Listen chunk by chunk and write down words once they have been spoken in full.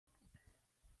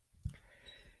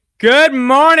Good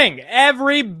morning,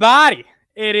 everybody.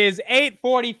 It is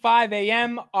 8:45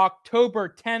 a.m.,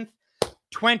 October 10th,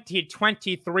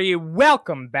 2023.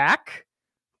 Welcome back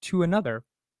to another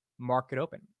Market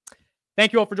Open.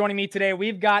 Thank you all for joining me today.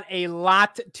 We've got a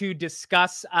lot to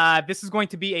discuss. This is going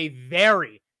to be a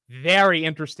very, very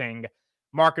interesting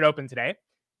Market Open today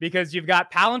because you've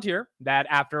got Palantir that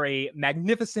after a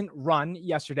magnificent run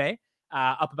yesterday,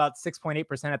 up about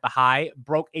 6.8% at the high,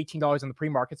 broke $18 in the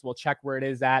pre-markets. We'll check where it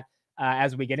is at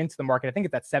as we get into the market. I think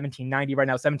it's at 1790 right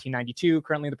now, 1792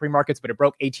 currently in the pre-markets, but it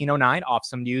broke 1809 off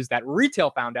some news that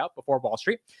retail found out before Wall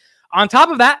Street. On top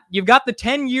of that, you've got the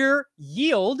 10-year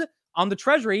yield on the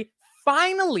Treasury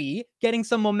finally getting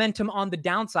some momentum on the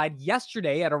downside.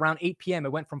 Yesterday at around 8 p.m.,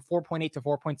 it went from 4.8 to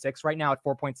 4.6, right now at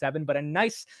 4.7, but a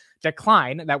nice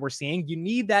decline that we're seeing. You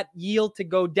need that yield to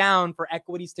go down for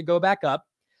equities to go back up.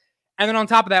 And then on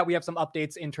top of that, we have some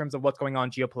updates in terms of what's going on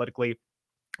geopolitically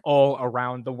all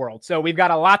around the world. So we've got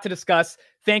a lot to discuss.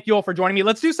 Thank you all for joining me.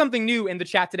 Let's do something new in the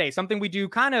chat today, something we do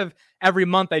kind of every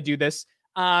month. I do this.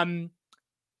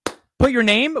 Put your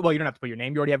name. Well, you don't have to put your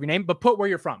name. You already have your name, but put where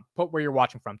you're from. Put where you're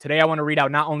watching from. Today, I want to read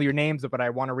out not only your names, but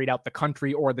I want to read out the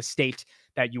country or the state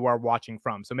that you are watching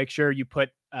from. So make sure you put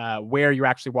where you're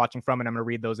actually watching from, and I'm going to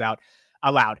read those out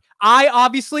aloud. I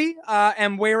obviously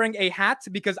am wearing a hat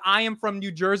because I am from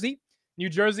New Jersey.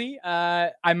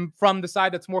 I'm from the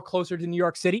side that's more closer to New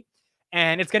York City,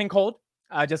 and it's getting cold.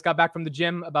 I just got back from the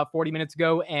gym about 40 minutes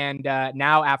ago, and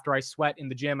now after I sweat in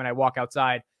the gym and I walk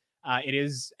outside,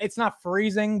 it's not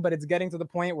freezing, but it's getting to the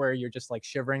point where you're just like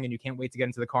shivering and you can't wait to get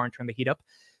into the car and turn the heat up.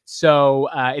 So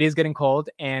it is getting cold,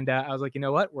 and I was like, you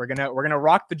know what? We're gonna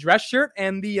rock the dress shirt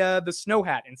and the snow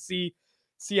hat and see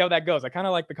how that goes. I kind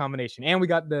of like the combination, and we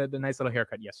got the nice little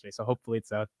haircut yesterday, so hopefully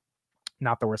it's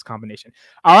not the worst combination.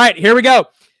 All right, here we go.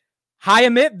 Hi,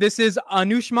 Amit. This is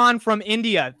Unemotional from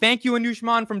India. Thank you,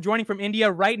 Unemotional, from joining from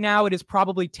India. Right now, it is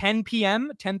probably 10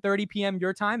 p.m., 10:30 p.m.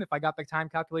 your time, if I got the time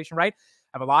calculation right.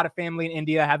 I have a lot of family in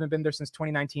India. I haven't been there since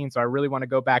 2019, so I really want to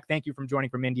go back. Thank you for joining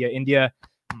from India. India,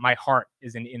 my heart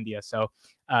is in India. So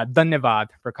dhanyavad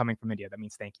for coming from India. That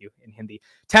means thank you in Hindi.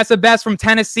 Tessa Best from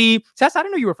Tennessee. Tessa, I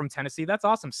didn't know you were from Tennessee. That's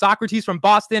awesome. Socrates from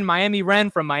Boston. Miami Ren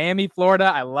from Miami,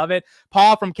 Florida. I love it.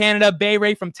 Paul from Canada. Bay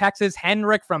Ray from Texas.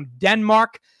 Henrik from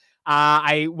Denmark.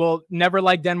 I will never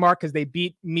like Denmark because they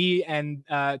beat me and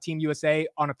Team USA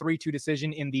on a 3-2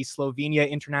 decision in the Slovenia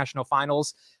International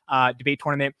Finals debate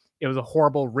tournament. It was a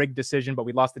horrible rigged decision, but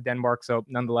we lost to Denmark. So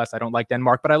nonetheless, I don't like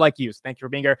Denmark, but I like you. So thank you for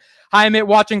being here. Hi, Amit,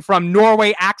 watching from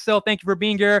Norway. Axel, thank you for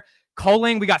being here.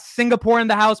 Coling, we got Singapore in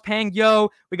the house. Pang Yo,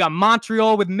 we got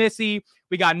Montreal with Missy.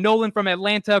 We got Nolan from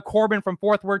Atlanta. Corbin from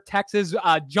Fort Worth, Texas.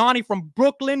 Johnny from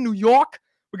Brooklyn, New York.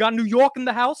 We got New York in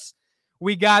the house.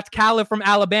 We got Caleb from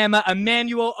Alabama,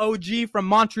 Emmanuel OG from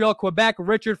Montreal, Quebec,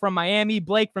 Richard from Miami,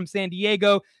 Blake from San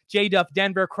Diego, J Duff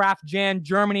Denver, Kraft Jan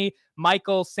Germany,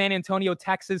 Michael San Antonio,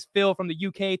 Texas, Phil from the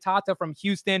UK, Tata from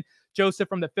Houston, Joseph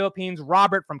from the Philippines,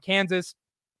 Robert from Kansas.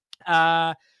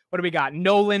 What do we got?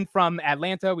 Nolan from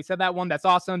Atlanta. We said that one. That's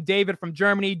awesome. David from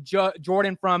Germany,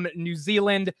 Jordan from New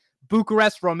Zealand,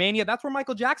 Bucharest, Romania. That's where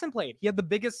Michael Jackson played. He had the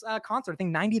biggest concert. I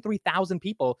think 93,000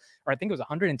 people, or I think it was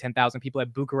 110,000 people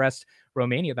at Bucharest,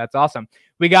 Romania. That's awesome.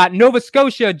 We got Nova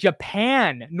Scotia,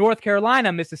 Japan, North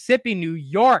Carolina, Mississippi, New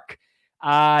York,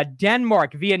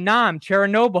 Denmark, Vietnam,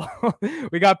 Chernobyl.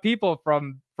 We got people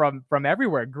from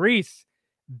everywhere. Greece,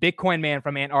 Bitcoin Man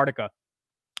from Antarctica.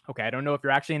 Okay, I don't know if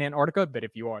you're actually in Antarctica, but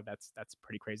if you are, that's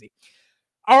pretty crazy.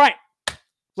 All right.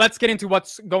 Let's get into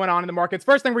what's going on in the markets.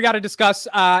 First thing we got to discuss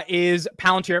is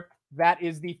Palantir. That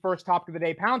is the first topic of the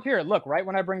day. Palantir, look, right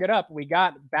when I bring it up, we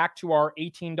got back to our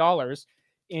 $18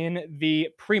 in the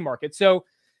pre-market. So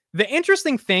the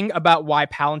interesting thing about why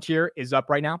Palantir is up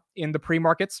right now in the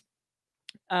pre-markets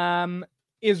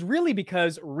is really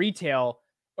because retail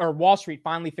or Wall Street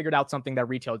finally figured out something that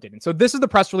retail didn't. So this is the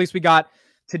press release we got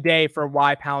today for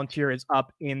why Palantir is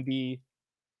up in the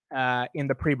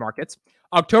pre-markets.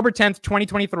 October 10th,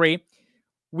 2023,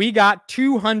 we got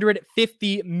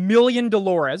 $250 million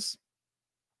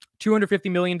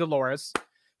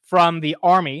from the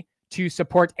Army to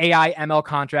support AI ML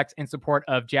contracts in support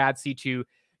of JADC2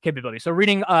 capability. So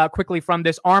reading quickly from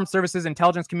this, armed services,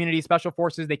 intelligence community, special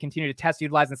forces, they continue to test,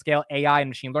 utilize, and scale AI and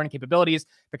machine learning capabilities.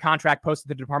 The contract posted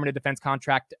to the Department of Defense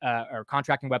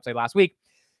contracting website last week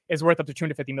is worth up to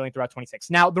 $250 million throughout 26.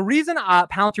 Now, the reason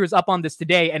Palantir is up on this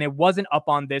today, and it wasn't up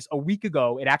on this a week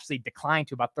ago, it actually declined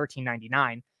to about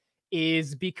 $13.99,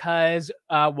 is because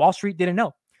Wall Street didn't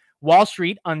know. Wall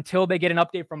Street, until they get an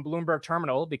update from Bloomberg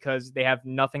Terminal, because they have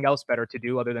nothing else better to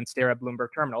do other than stare at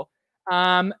Bloomberg Terminal,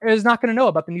 is not going to know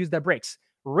about the news that breaks.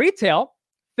 Retail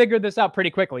figured this out pretty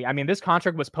quickly. I mean, this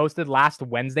contract was posted last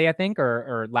Wednesday, I think,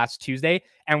 or last Tuesday.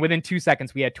 And within 2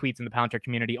 seconds, we had tweets in the Palantir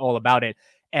community all about it.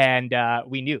 And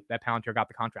we knew that Palantir got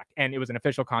the contract. And it was an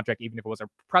official contract, even if it was a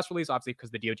press release, obviously,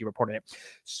 because the DOJ reported it.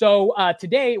 So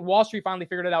today, Wall Street finally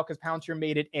figured it out because Palantir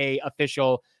made it a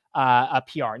official a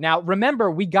PR. Now,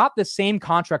 remember, we got the same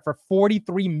contract for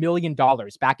 $43 million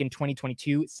back in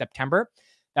 2022, September.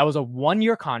 That was a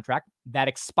 1-year contract that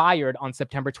expired on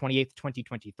September 28th,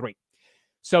 2023.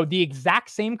 So the exact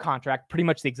same contract, pretty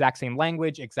much the exact same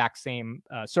language, exact same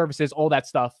services, all that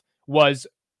stuff was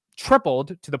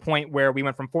tripled to the point where we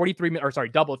went from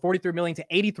doubled 43 million to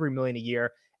 83 million a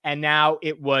year. And now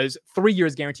it was 3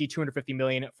 years guaranteed, 250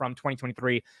 million from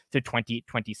 2023 to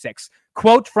 2026.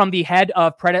 Quote from the head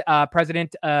of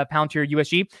President Palantir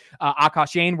USG,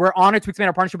 Akash Jain: "We're honored to expand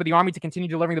our partnership with the Army to continue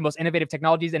delivering the most innovative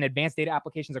technologies and advanced data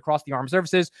applications across the armed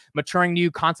services. Maturing new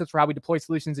concepts for how we deploy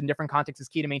solutions in different contexts is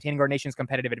key to maintaining our nation's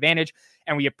competitive advantage.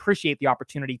 And we appreciate the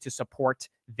opportunity to support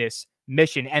this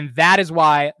mission." And that is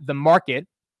why the market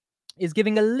is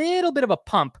giving a little bit of a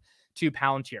pump to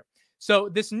Palantir. So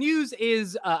this news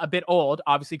is a bit old,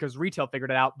 obviously, because retail figured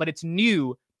it out, but it's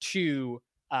new to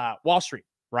Wall Street,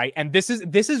 right? And this is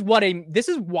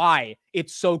why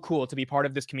it's so cool to be part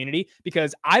of this community,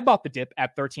 because I bought the dip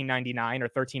at $13.99 or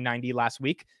 $13.90 last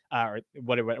week, or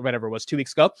whatever it was 2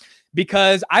 weeks ago,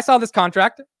 because I saw this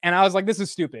contract and I was like, this is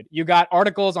stupid. You got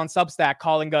articles on Substack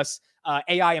calling us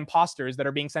AI imposters that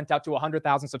are being sent out to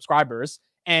 100,000 subscribers.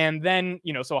 And then,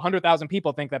 so 100,000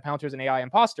 people think that Palantir is an AI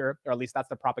imposter, or at least that's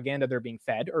the propaganda they're being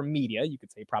fed, or media. You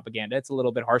could say propaganda. It's a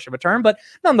little bit harsh of a term, but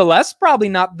nonetheless, probably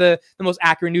not the most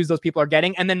accurate news those people are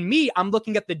getting. And then I'm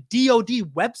looking at the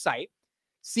DOD website,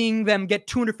 seeing them get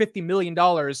 $250 million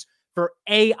for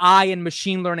AI and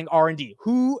machine learning R&D.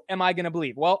 Who am I going to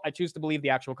believe? Well, I choose to believe the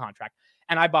actual contract.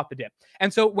 And I bought the dip.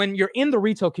 And so when you're in the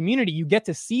retail community, you get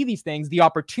to see these things. The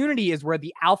opportunity is where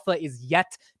the alpha is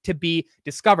yet to be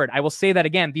discovered. I will say that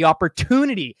again. The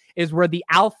opportunity is where the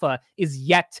alpha is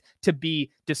yet to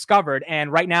be discovered. And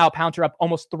right now, Palantir up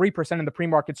almost 3% in the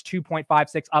pre-markets,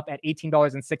 2.56 up at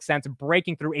 $18.06,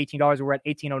 breaking through $18. We're at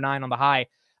 $18.09 on the high.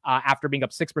 After being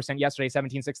up 6% yesterday,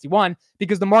 1761,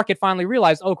 because the market finally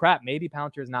realized, oh crap, maybe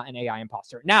Palantir is not an AI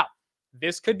imposter. Now,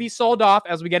 this could be sold off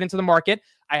as we get into the market.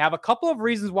 I have a couple of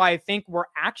reasons why I think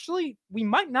we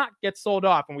might not get sold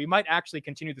off, and we might actually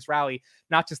continue this rally,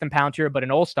 not just in Palantir, but in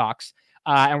all stocks.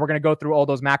 And we're going to go through all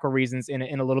those macro reasons in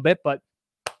a little bit, but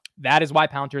that is why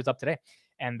Palantir is up today.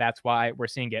 And that's why we're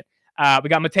seeing it. We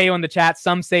got Mateo in the chat.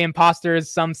 Some say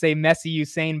imposters, some say Messi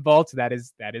Usain Bolt. That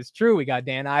is true. We got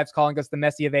Dan Ives calling us the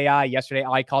Messi of AI. Yesterday,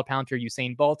 I called Palantir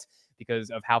Usain Bolt because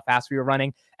of how fast we were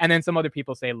running. And then some other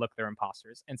people say, look, they're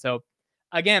imposters. And so,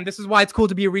 again, this is why it's cool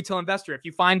to be a retail investor. If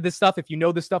you find this stuff, if you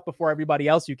know this stuff before everybody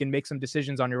else, you can make some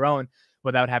decisions on your own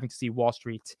without having to see Wall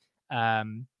Street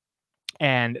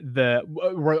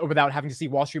without having to see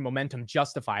Wall Street momentum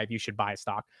justify if you should buy a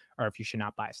stock or if you should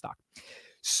not buy a stock.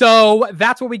 So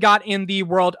that's what we got in the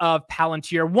world of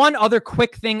Palantir. One other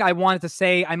quick thing I wanted to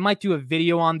say, I might do a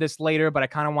video on this later, but I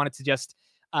kind of wanted to just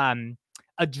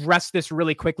address this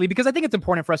really quickly because I think it's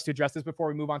important for us to address this before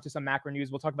we move on to some macro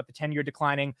news. We'll talk about the 10-year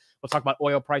declining. We'll talk about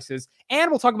oil prices, and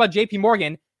we'll talk about JP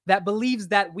Morgan that believes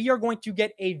that we are going to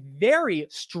get a very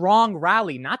strong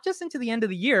rally, not just into the end of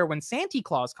the year when Santa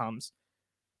Claus comes,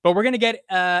 but we're going to get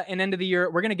an end of the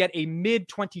year. We're going to get a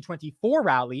mid-2024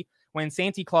 rally when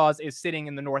Santa Claus is sitting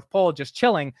in the North Pole just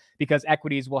chilling because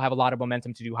equities will have a lot of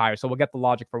momentum to do higher. So we'll get the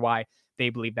logic for why they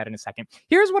believe that in a second.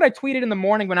 Here's what I tweeted in the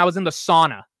morning when I was in the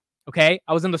sauna. Okay,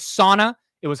 I was in the sauna.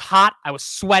 It was hot. I was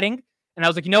sweating. And I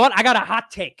was like, you know what? I got a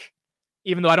hot take,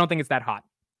 even though I don't think it's that hot.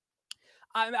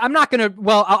 I'm not going to,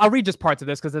 well, I'll read just parts of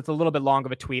this because it's a little bit long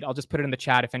of a tweet. I'll just put it in the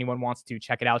chat if anyone wants to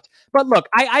check it out. But look,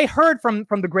 I heard from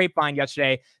the grapevine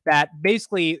yesterday that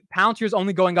basically Palantir is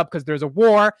only going up because there's a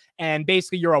war. And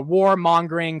basically you're a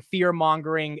war-mongering,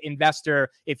 fear-mongering investor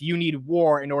if you need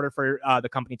war in order for the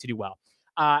company to do well.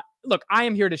 Look, I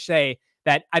am here to say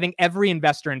that I think every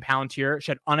investor in Palantir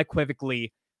should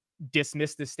unequivocally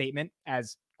dismiss this statement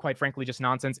as, quite frankly, just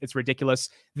nonsense. It's ridiculous.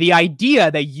 The idea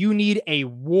that you need a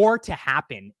war to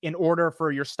happen in order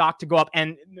for your stock to go up,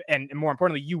 and more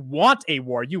importantly, you want a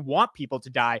war, you want people to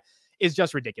die, is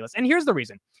just ridiculous. And here's the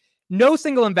reason. No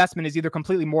single investment is either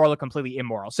completely moral or completely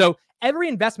immoral. So every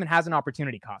investment has an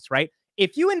opportunity cost, right?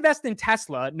 If you invest in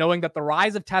Tesla, knowing that the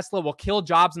rise of Tesla will kill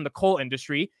jobs in the coal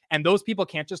industry, and those people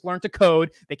can't just learn to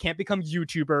code, they can't become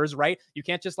YouTubers, right? You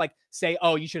can't just like say,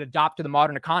 oh, you should adopt to the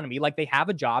modern economy. Like they have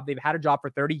a job, they've had a job for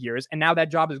 30 years, and now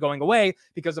that job is going away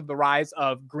because of the rise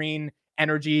of green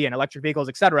energy and electric vehicles,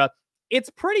 etc. it's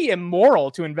pretty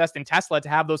immoral to invest in Tesla to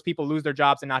have those people lose their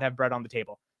jobs and not have bread on the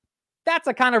table. That's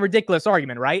a kind of ridiculous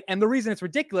argument, right? And the reason it's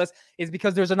ridiculous is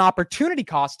because there's an opportunity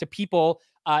cost to people,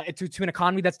 to an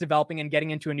economy that's developing and getting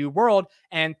into a new world,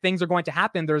 and things are going to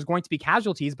happen. There's going to be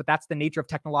casualties, but that's the nature of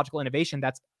technological innovation.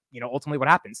 That's, ultimately what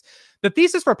happens. The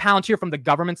thesis for Palantir from the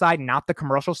government side, not the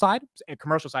commercial side.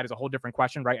 Commercial side is a whole different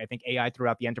question, right? I think AI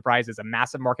throughout the enterprise is a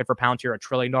massive market for Palantir, $1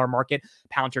 trillion market.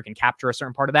 Palantir can capture a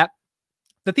certain part of that.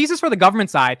 The thesis for the government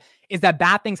side is that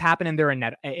bad things happen and they're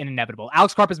inevitable.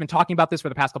 Alex Karp has been talking about this for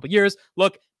the past couple of years.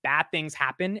 Look, bad things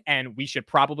happen and we should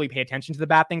probably pay attention to the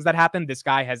bad things that happen. This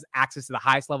guy has access to the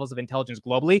highest levels of intelligence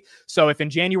globally. So if in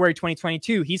January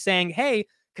 2022, he's saying, hey,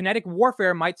 kinetic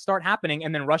warfare might start happening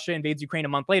and then Russia invades Ukraine a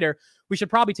month later, we should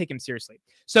probably take him seriously.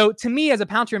 So to me, as a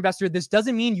Palantir investor, this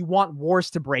doesn't mean you want wars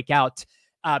to break out.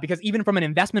 Because even from an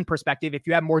investment perspective, if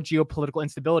you have more geopolitical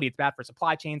instability, it's bad for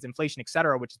supply chains, inflation, et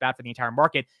cetera, which is bad for the entire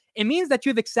market. It means that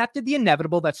you've accepted the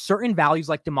inevitable that certain values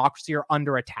like democracy are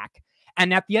under attack.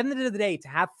 And at the end of the day, to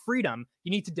have freedom, you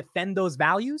need to defend those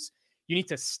values. You need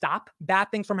to stop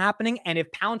bad things from happening. And if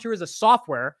Palantir is a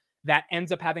software that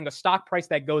ends up having a stock price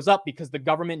that goes up because the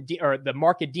government or the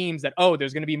market deems that, oh,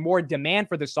 there's going to be more demand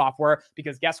for this software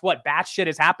because guess what? Bad shit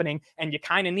is happening. And you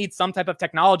kind of need some type of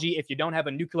technology if you don't have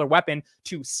a nuclear weapon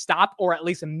to stop or at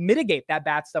least mitigate that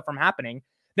bad stuff from happening.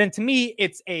 Then to me,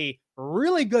 it's a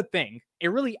really good thing, a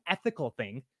really ethical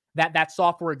thing that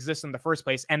software exists in the first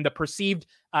place. And the perceived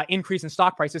increase in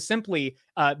stock price is simply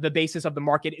the basis of the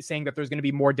market is saying that there's going to be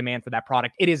more demand for that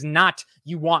product. It is not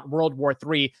you want World War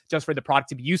III just for the product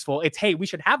to be useful. It's, hey, we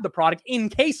should have the product in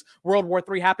case World War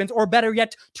III happens, or better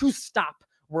yet, to stop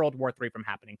World War III from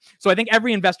happening. So I think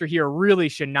every investor here really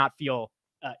should not feel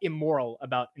immoral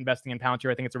about investing in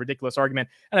Palantir. I think it's a ridiculous argument.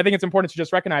 And I think it's important to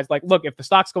just recognize, like, look, if the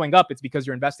stock's going up, it's because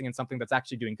you're investing in something that's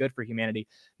actually doing good for humanity,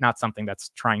 not something that's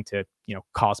trying to,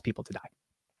 cause people to die.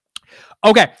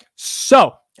 Okay,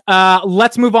 so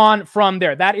let's move on from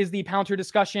there. That is the Palantir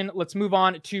discussion. Let's move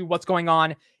on to what's going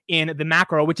on in the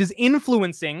macro, which is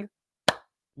influencing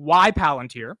why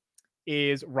Palantir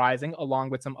is rising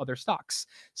along with some other stocks.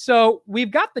 So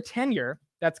we've got the 10-year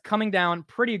that's coming down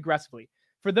pretty aggressively.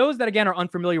 For those that, again, are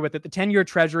unfamiliar with it, the 10-year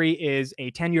Treasury is a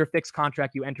 10-year fixed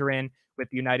contract you enter in with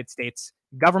the United States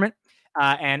government.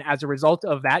 And as a result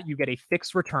of that, you get a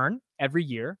fixed return every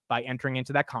year by entering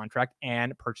into that contract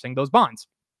and purchasing those bonds.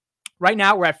 Right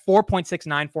now, we're at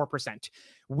 4.694%.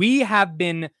 We have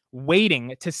been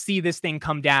waiting to see this thing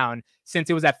come down since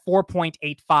it was at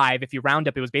 4.85. If you round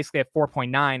up, it was basically at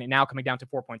 4.9 and now coming down to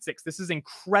 4.6. This is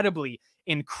incredibly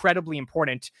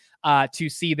important to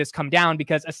see this come down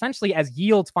because essentially as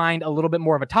yields find a little bit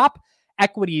more of a top,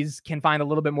 equities can find a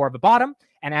little bit more of a bottom.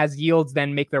 And as yields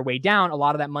then make their way down, a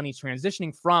lot of that money is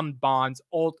transitioning from bonds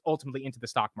ultimately into the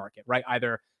stock market, right?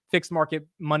 Either fixed market,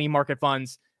 money market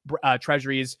funds,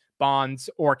 treasuries, bonds,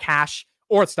 or cash,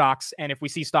 or stocks. And if we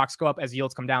see stocks go up as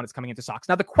yields come down, it's coming into stocks.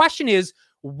 Now, the question is,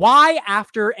 why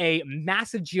after a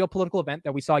massive geopolitical event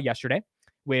that we saw yesterday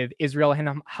with Israel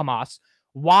and Hamas,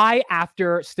 why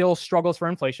after still struggles for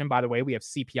inflation? By the way, we have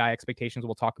CPI expectations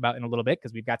we'll talk about in a little bit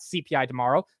because we've got CPI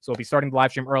tomorrow. So we'll be starting the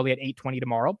live stream early at 8:20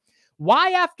 tomorrow.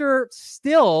 Why after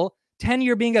still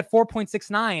 10-year being at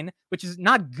 4.69, which is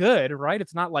not good, right?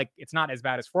 It's not as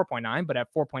bad as 4.9, but at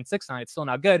 4.69, it's still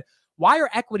not good. Why are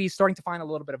equities starting to find a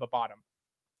little bit of a bottom?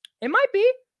 It might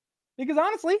be because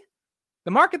honestly,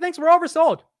 the market thinks we're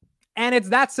oversold. And it's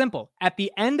that simple. At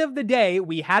the end of the day,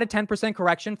 we had a 10%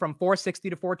 correction from 460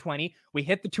 to 420. We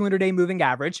hit the 200-day moving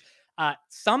average.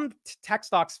 Some tech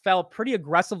stocks fell pretty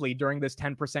aggressively during this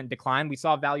 10% decline. We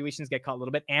saw valuations get cut a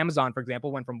little bit. Amazon, for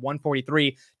example, went from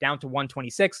 143 down to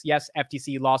 126. Yes,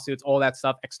 FTC lawsuits, all that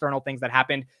stuff, external things that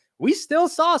happened. We still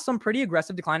saw some pretty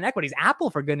aggressive decline in equities. Apple,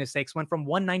 for goodness sakes, went from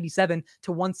 197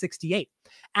 to 168.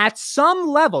 At some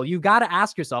level, you've got to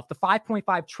ask yourself, the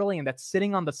 5.5 trillion that's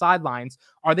sitting on the sidelines,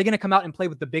 are they going to come out and play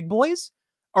with the big boys?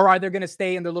 Or are they going to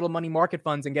stay in their little money market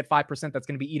funds and get 5% that's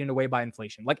going to be eaten away by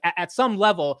inflation? Like at some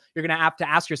level, you're going to have to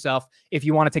ask yourself if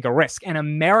you want to take a risk. And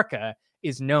America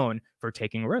is known for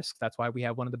taking risks. That's why we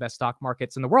have one of the best stock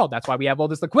markets in the world. That's why we have all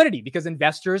this liquidity, because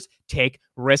investors take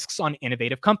risks on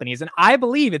innovative companies. And I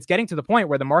believe it's getting to the point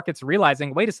where the market's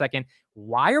realizing, wait a second,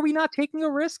 why are we not taking a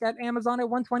risk at Amazon at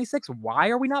 126? Why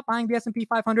are we not buying the S&P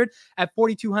 500 at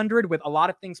 4,200 with a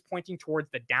lot of things pointing towards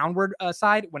the downward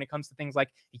side when it comes to things like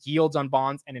yields on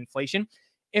bonds and inflation?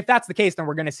 If that's the case, then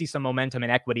we're going to see some momentum in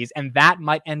equities, and that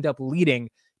might end up leading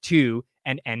to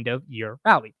an end of year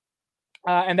rally.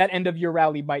 And that end of year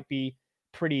rally might be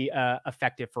pretty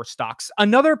effective for stocks.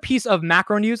 Another piece of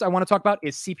macro news I want to talk about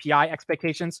is CPI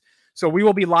expectations. So we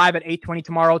will be live at 8:20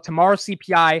 tomorrow. Tomorrow's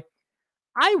CPI,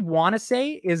 I want to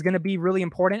say is going to be really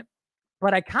important,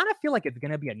 but I kind of feel like it's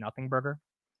going to be a nothing burger.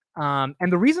 And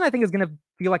the reason I think it's going to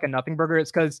feel like a nothing burger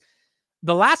is because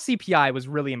the last CPI was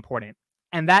really important,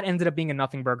 and that ended up being a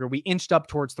nothing burger. We inched up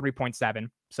towards 3.7,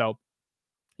 so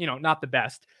not the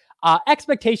best.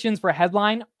 Expectations for a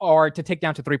headline are to take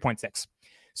down to 3.6.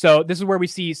 So this is where we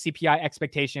see CPI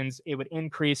expectations. It would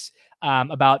increase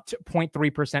about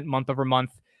 0.3% month over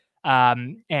month,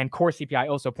 and core CPI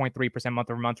also 0.3% month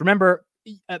over month. Remember,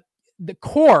 the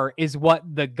core is what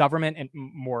the government, and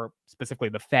more specifically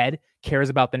the Fed, cares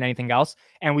about than anything else.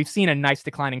 And we've seen a nice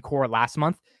decline in core last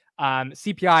month.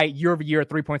 CPI year over year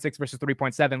 3.6 versus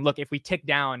 3.7. Look, if we tick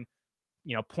down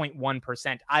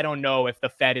 0.1%, I don't know if the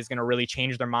Fed is going to really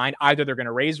change their mind. Either they're going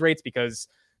to raise rates because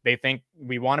they think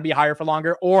we want to be higher for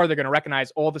longer, or they're going to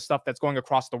recognize all the stuff that's going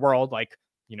across the world, like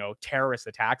terrorist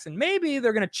attacks, and maybe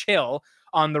they're going to chill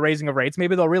on the raising of rates.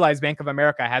 Maybe they'll realize Bank of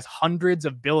America has hundreds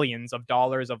of billions of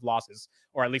dollars of losses,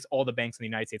 or at least all the banks in the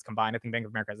United States combined. I think Bank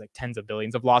of America has like tens of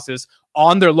billions of losses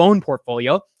on their loan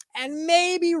portfolio, and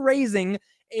maybe raising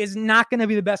is not going to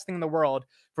be the best thing in the world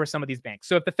for some of these banks.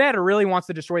 So if the Fed really wants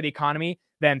to destroy the economy,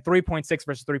 then 3.6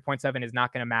 versus 3.7 is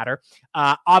not going to matter.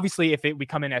 Obviously, if we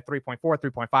come in at 3.4,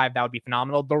 3.5, that would be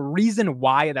phenomenal. The reason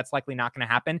why that's likely not going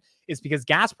to happen is because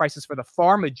gas prices for the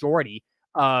far majority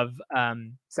of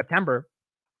September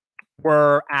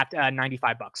were at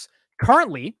 $95.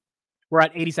 Currently, we're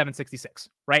at 87.66,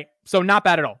 right? So not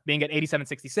bad at all. Being at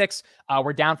 87.66,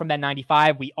 we're down from that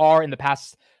 95. We are in the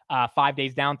past 5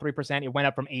 days down 3%. It went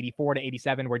up from 84 to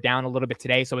 87. We're down a little bit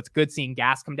today. So it's good seeing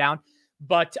gas come down.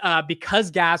 But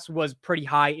because gas was pretty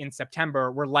high in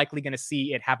September, we're likely going to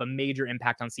see it have a major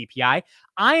impact on CPI.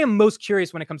 I am most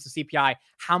curious when it comes to CPI,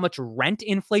 how much rent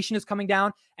inflation is coming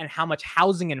down and how much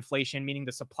housing inflation, meaning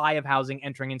the supply of housing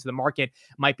entering into the market,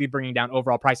 might be bringing down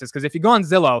overall prices. Because if you go on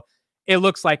Zillow, it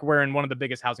looks like we're in one of the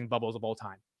biggest housing bubbles of all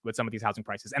time with some of these housing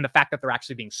prices. And the fact that they're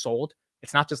actually being sold,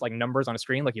 it's not just like numbers on a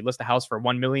screen. Like you list a house for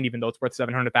 1 million, even though it's worth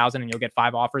 700,000 and you'll get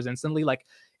 5 offers instantly. Like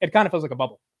it kind of feels like a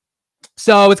bubble.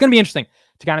 So it's going to be interesting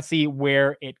to kind of see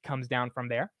where it comes down from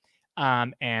there,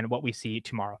 and what we see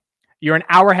tomorrow. You're an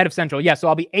hour ahead of Central. Yeah. So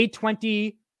I'll be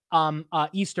 8:20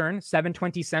 Eastern,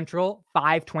 7:20 Central,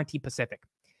 5:20 Pacific.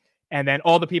 And then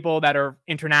all the people that are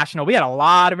international, we had a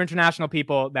lot of international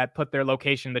people that put their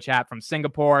location in the chat from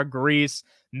Singapore, Greece,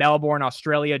 Melbourne,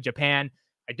 Australia, Japan.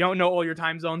 I don't know all your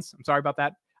time zones. I'm sorry about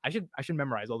that. I should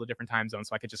memorize all the different time zones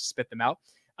so I could just spit them out.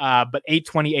 But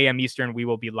 8:20 a.m. Eastern, we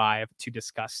will be live to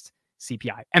discuss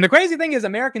CPI. And the crazy thing is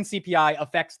American CPI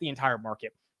affects the entire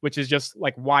market, which is just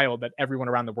like wild that everyone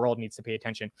around the world needs to pay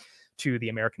attention to the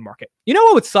American market. You know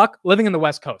what would suck? Living in the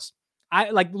West Coast.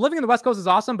 I like living in the West Coast is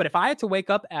awesome, but if I had to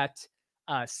wake up at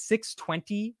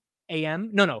 6:20 a.m.,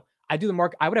 no, I do the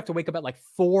market. I would have to wake up at like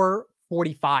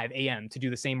 4:45 a.m. to do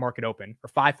the same market open, or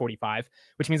 5:45,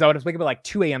 which means I would have to wake up at like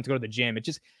 2 a.m. to go to the gym.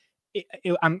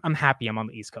 I'm happy I'm on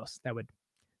the East Coast. That would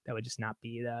just not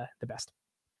be the best.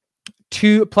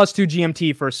 2 + 2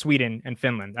 GMT for Sweden and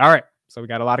Finland. All right, so we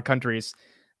got a lot of countries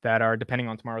that are depending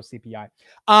on tomorrow's CPI.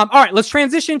 All right, let's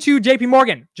transition to JP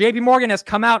Morgan. JP Morgan has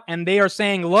come out and they are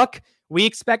saying, look, we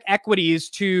expect equities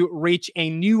to reach a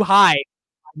new high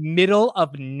middle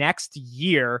of next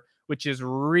year, which is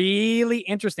really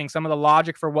interesting. Some of the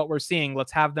logic for what we're seeing.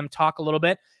 Let's have them talk a little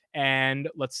bit and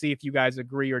let's see if you guys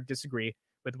agree or disagree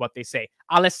with what they say.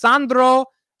 Alessandro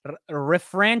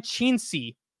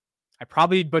Refrancinci, I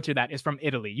probably butchered that, is from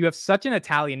Italy. You have such an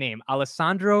Italian name,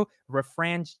 Alessandro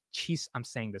Refrancis. I'm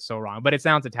saying this so wrong, but it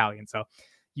sounds Italian. So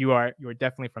you are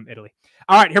definitely from Italy.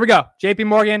 All right, here we go. JP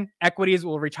Morgan, equities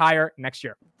will reach higher next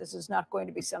year. This is not going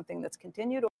to be something that's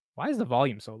continued. Why is the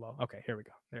volume so low? Okay, here we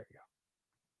go. There you go.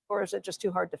 Or is it just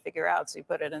too hard to figure out? So you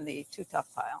put it in the too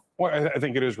tough pile. Well, I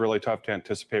think it is really tough to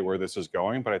anticipate where this is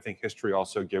going, but I think history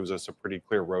also gives us a pretty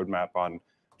clear roadmap on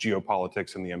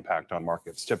geopolitics and the impact on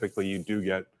markets. Typically, you do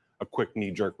get a quick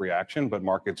knee-jerk reaction, but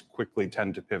markets quickly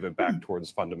tend to pivot back towards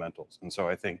fundamentals. And so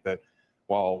I think that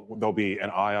while there'll be an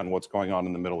eye on what's going on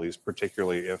in the Middle East,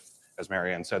 particularly if, as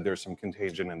Marianne said, there's some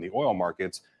contagion in the oil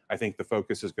markets, I think the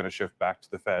focus is going to shift back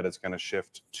to the Fed. It's going to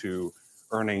shift to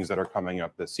earnings that are coming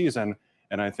up this season.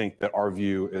 And I think that our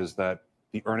view is that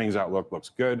the earnings outlook looks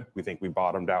good. We think we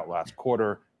bottomed out last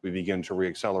quarter. We begin to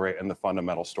reaccelerate, and the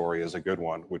fundamental story is a good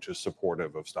one, which is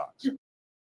supportive of stocks.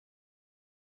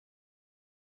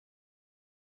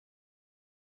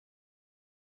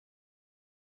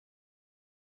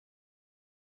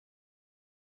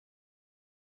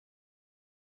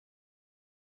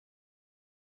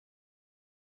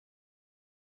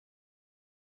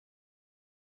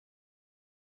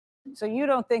 So you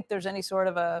don't think there's any sort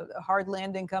of a hard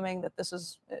landing coming, that this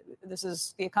is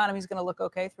the economy's going to look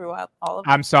okay throughout all of it?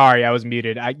 I'm sorry, I was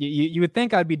muted. You would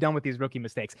think I'd be done with these rookie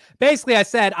mistakes. Basically, I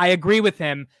said I agree with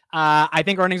him. I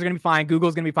think earnings are going to be fine.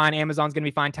 Google's going to be fine. Amazon's going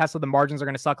to be fine. Tesla, the margins are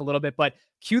going to suck a little bit. But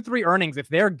Q3 earnings, if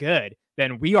they're good,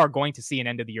 then we are going to see an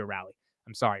end of the year rally.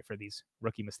 I'm sorry for these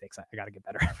rookie mistakes. I got to get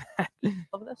better at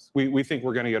that. We think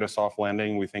we're going to get a soft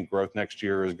landing. We think growth next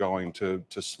year is going to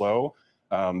slow,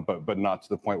 but not to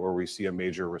the point where we see a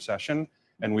major recession.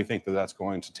 And we think that that's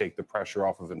going to take the pressure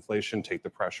off of inflation, take the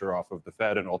pressure off of the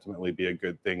Fed, and ultimately be a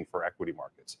good thing for equity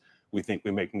markets. We think we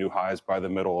make new highs by the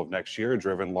middle of next year,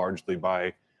 driven largely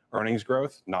by earnings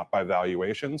growth, not by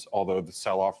valuations, although the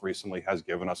sell-off recently has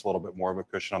given us a little bit more of a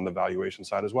cushion on the valuation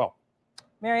side as well.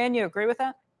 Marianne, you agree with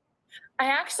that? I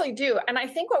actually do. And I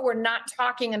think what we're not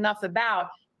talking enough about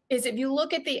is if you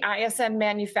look at the ISM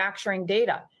manufacturing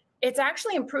data, it's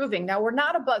actually improving. Now, we're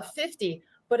not above 50,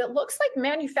 but it looks like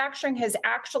manufacturing has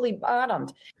actually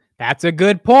bottomed. That's a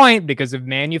good point, because if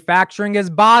manufacturing is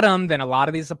bottomed, then a lot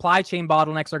of these supply chain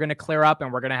bottlenecks are going to clear up,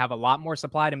 and we're going to have a lot more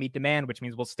supply to meet demand, which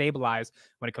means we'll stabilize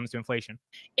when it comes to inflation.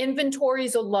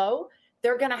 Inventories are low.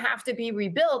 They're going to have to be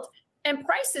rebuilt, and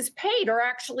prices paid are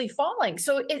actually falling.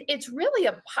 So it's really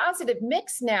a positive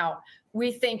mix now,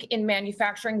 we think, in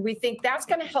manufacturing. We think that's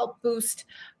going to help boost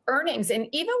earnings. And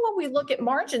even when we look at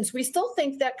margins, we still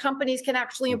think that companies can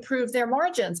actually improve their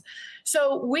margins.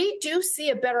 So we do see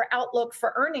a better outlook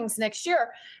for earnings next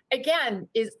year. Again,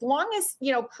 as long as,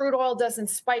 crude oil doesn't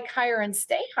spike higher and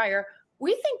stay higher,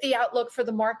 we think the outlook for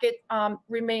the market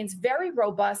remains very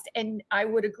robust. And I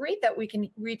would agree that we can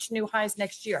reach new highs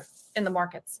next year in the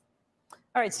markets.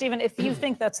 All right, Stephen, if you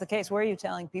think that's the case, where are you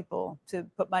telling people to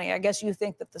put money? I guess you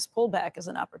think that this pullback is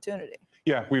an opportunity.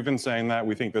 Yeah, we've been saying that.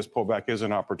 We think this pullback is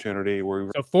an opportunity.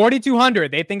 So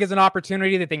 4,200, they think is an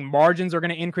opportunity. They think margins are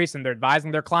going to increase, and they're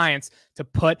advising their clients to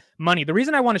put money. The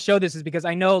reason I want to show this is because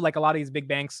I know like a lot of these big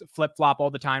banks flip-flop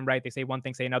all the time, right? They say one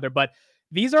thing, say another. But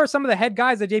these are some of the head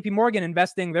guys at JP Morgan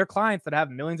investing their clients that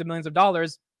have millions and millions of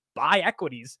dollars buy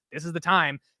equities. This is the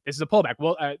time. This is a pullback.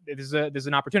 Well, this is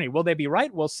an opportunity. Will they be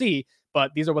right? We'll see.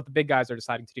 But these are what the big guys are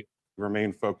deciding to do.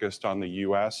 Remain focused on the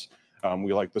U.S.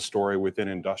 We like the story within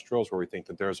industrials, where we think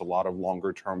that there's a lot of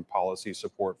longer-term policy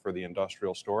support for the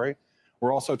industrial story.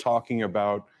 We're also talking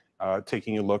about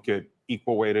taking a look at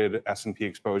equal-weighted S&P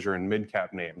exposure in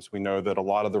mid-cap names. We know that a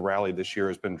lot of the rally this year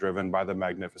has been driven by the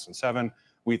Magnificent Seven.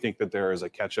 We think that there is a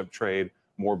catch-up trade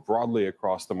more broadly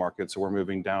across the market, so we're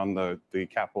moving down the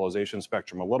capitalization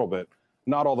spectrum a little bit.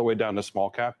 Not all the way down to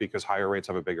small cap, because higher rates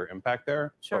have a bigger impact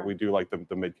there. Sure. But we do like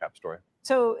the mid cap story.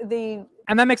 So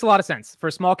and that makes a lot of sense.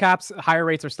 For small caps, higher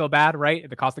rates are still bad, right?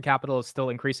 The cost of capital is still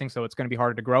increasing, so it's going to be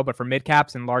harder to grow. But for mid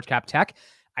caps and large cap tech,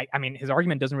 I mean, his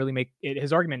argument doesn't really make it.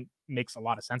 His argument makes a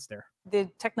lot of sense there. The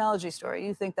technology story,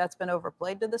 you think that's been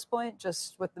overplayed to this point,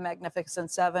 just with the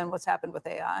Magnificent Seven, what's happened with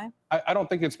AI? I don't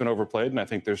think it's been overplayed, and I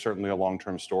think there's certainly a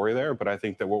long-term story there. But I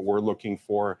think that what we're looking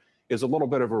for is a little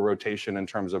bit of a rotation in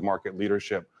terms of market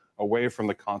leadership, away from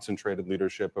the concentrated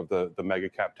leadership of the mega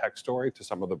cap tech story to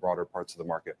some of the broader parts of the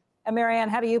market. And Marianne,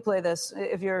 how do you play this?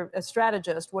 If you're a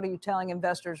strategist, what are you telling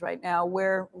investors right now?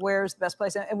 Where's the best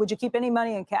place? And would you keep any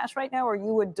money in cash right now, or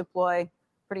you would deploy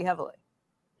pretty heavily?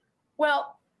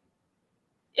 Well,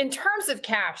 in terms of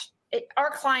cash,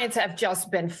 our clients have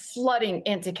just been flooding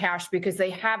into cash because they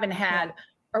haven't had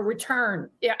a return.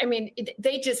 Yeah, I mean,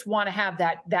 they just want to have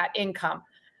that income.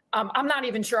 I'm not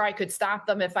even sure I could stop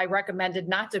them if I recommended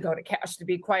not to go to cash, to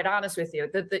be quite honest with you.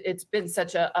 It's been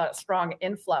such a strong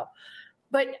inflow.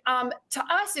 But to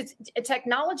us,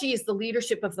 technology is the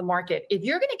leadership of the market. If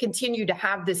you're going to continue to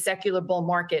have this secular bull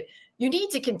market, you need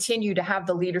to continue to have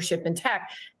the leadership in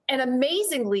tech. And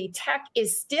amazingly, tech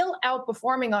is still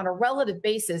outperforming on a relative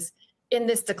basis in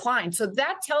this decline. So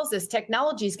that tells us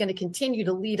technology is going to continue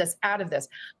to lead us out of this.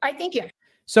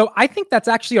 So I think that's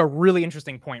actually a really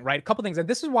interesting point, right? A couple things. And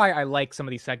this is why I like some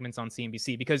of these segments on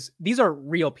CNBC, because these are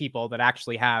real people that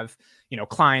actually have,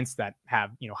 clients that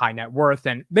have, high net worth,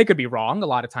 and they could be wrong. A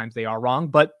lot of times they are wrong,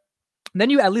 but then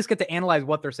you at least get to analyze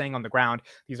what they're saying on the ground.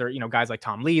 These are, guys like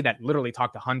Tom Lee that literally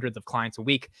talk to hundreds of clients a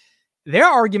week. Their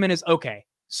argument is, okay,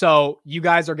 so you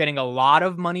guys are getting a lot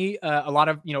of money, a lot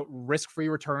of, risk-free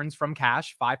returns from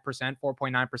cash, 5%,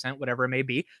 4.9%, whatever it may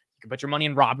be. You can put your money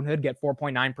in Robinhood, get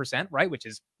 4.9%, right? Which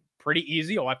is pretty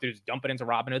easy. All I have to do is dump it into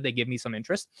Robinhood. They give me some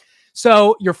interest.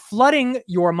 So you're flooding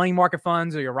your money market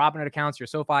funds or your Robinhood accounts, your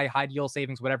SoFi, high yield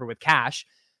savings, whatever, with cash.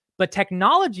 But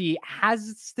technology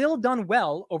has still done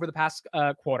well over the past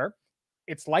quarter.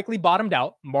 It's likely bottomed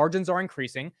out. Margins are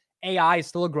increasing. AI is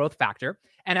still a growth factor.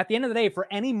 And at the end of the day, for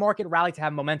any market rally to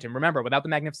have momentum, remember, without the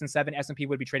Magnificent Seven, S&P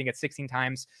would be trading at 16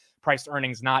 times price to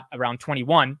earnings, not around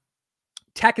 21.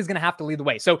 Tech is going to have to lead the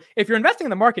way. So if you're investing in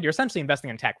the market, you're essentially investing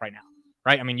in tech right now,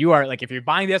 right? I mean, you are like, if you're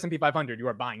buying the S&P 500, you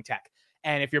are buying tech.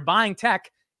 And if you're buying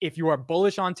tech, if you are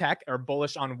bullish on tech or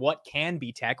bullish on what can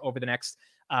be tech over the next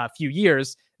few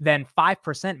years, then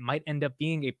 5% might end up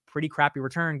being a pretty crappy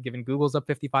return, given Google's up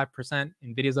 55%,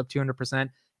 Nvidia's up 200%,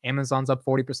 Amazon's up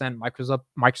 40%,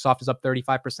 Microsoft is up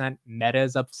 35%, Meta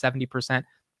is up 70%.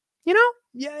 You know,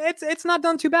 yeah, it's not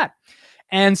done too bad.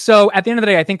 And so at the end of the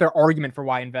day, I think their argument for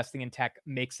why investing in tech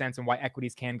makes sense and why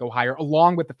equities can go higher,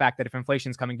 along with the fact that if inflation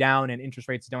is coming down and interest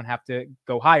rates don't have to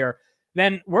go higher,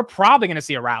 then we're probably going to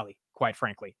see a rally, quite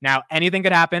frankly. Now, anything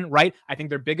could happen, right? I think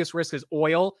their biggest risk is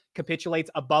oil capitulates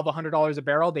above $100 a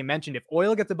barrel. They mentioned if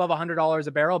oil gets above $100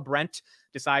 a barrel, Brent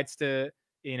decides to,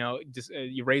 you know, just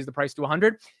you raise the price to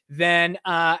 100, then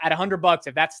at $100,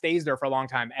 if that stays there for a long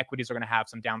time, equities are going to have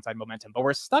some downside momentum. But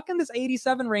we're stuck in this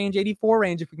 87 range, 84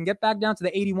 range. If we can get back down to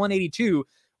the 81, 82,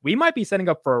 we might be setting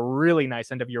up for a really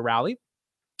nice end of year rally.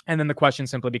 And then the question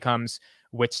simply becomes,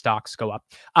 which stocks go up?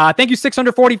 Thank you,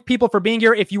 640 people, for being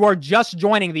here. If you are just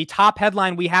joining, the top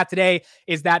headline we had today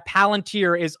is that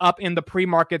Palantir is up in the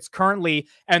pre-markets currently.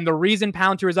 And the reason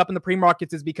Palantir is up in the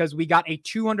pre-markets is because we got a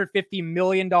 $250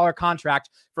 million contract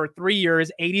for 3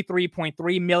 years,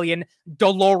 $83.3 million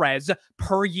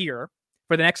per year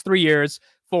for the next 3 years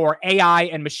for AI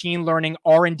and machine learning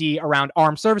R&D around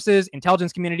armed services,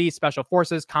 intelligence community, special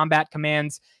forces, combat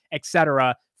commands,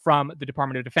 etc., from the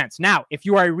Department of Defense. Now, if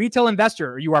you are a retail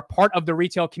investor or you are part of the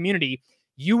retail community,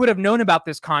 you would have known about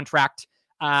this contract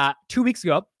 2 weeks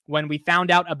ago when we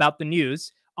found out about the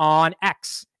news on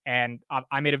X. And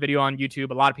I made a video on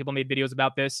YouTube. A lot of people made videos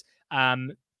about this,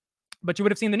 but you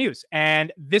would have seen the news.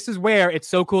 And this is where it's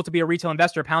so cool to be a retail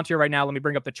investor. Palantir right now, let me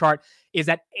bring up the chart, is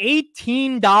at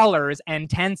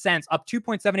 $18.10, up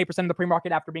 2.78% in the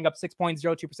pre-market after being up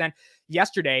 6.02%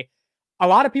 yesterday. A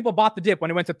lot of people bought the dip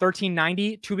when it went to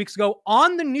 $13.90 2 weeks ago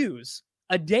on the news.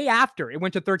 A day after it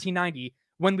went to $13.90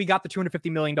 when we got the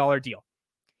 $250 million deal.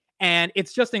 And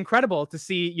it's just incredible to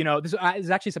see, you know, this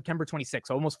is actually September 26th,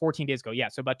 so almost 14 days ago. Yeah,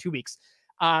 so about 2 weeks.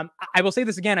 I will say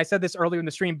this again. I said this earlier in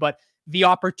the stream, but the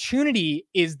opportunity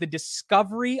is the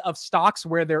discovery of stocks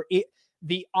where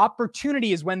the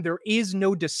opportunity is when there is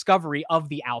no discovery of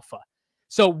the alpha.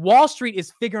 So Wall Street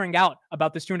is figuring out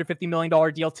about this $250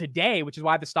 million deal today, which is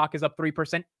why the stock is up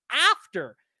 3%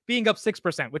 after being up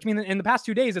 6%, which means in the past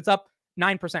 2 days, it's up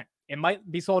 9%. It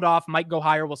might be sold off, might go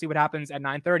higher. We'll see what happens at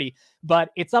 9:30,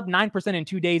 but it's up 9% in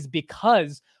 2 days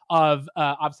because of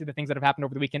obviously the things that have happened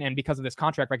over the weekend and because of this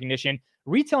contract recognition.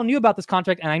 Retail knew about this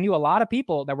contract, and I knew a lot of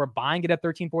people that were buying it at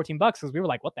 13, 14 bucks because we were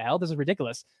like, what the hell? This is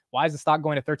ridiculous. Why is the stock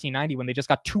going to 13.90 when they just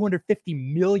got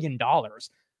 $250 million?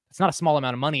 It's not a small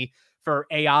amount of money for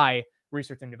AI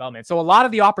research and development. So a lot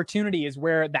of the opportunity is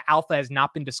where the alpha has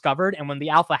not been discovered. And when the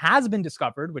alpha has been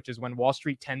discovered, which is when Wall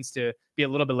Street tends to be a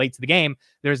little bit late to the game,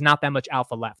 there's not that much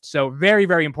alpha left. So very,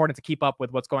 very important to keep up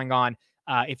with what's going on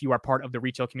if you are part of the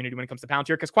retail community when it comes to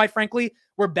Palantir, because quite frankly,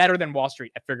 we're better than Wall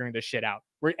Street at figuring this shit out.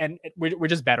 We're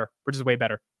just better. We're just way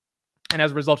better. And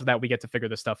as a result of that, we get to figure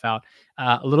this stuff out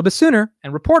a little bit sooner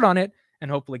and report on it and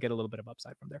hopefully get a little bit of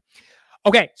upside from there.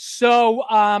 Okay, so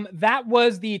that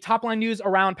was the top line news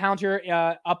around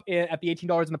Palantir up at the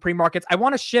 $18 in the pre-markets. I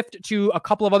want to shift to a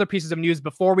couple of other pieces of news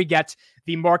before we get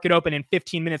the market open in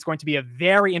 15 minutes. Going to be a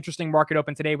very interesting market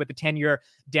open today with the 10-year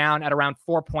down at around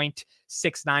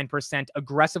 4.69%,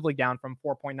 aggressively down from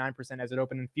 4.9% as it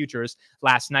opened in futures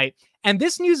last night. And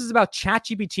this news is about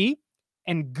ChatGPT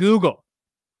and Google.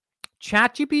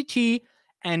 ChatGPT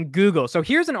and Google. So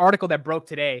here's an article that broke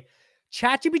today.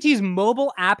 ChatGPT's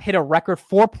mobile app hit a record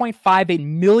 4.58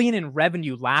 million in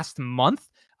revenue last month.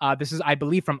 This is, I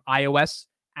believe, from iOS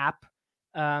app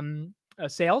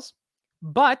sales,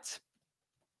 but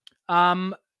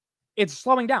it's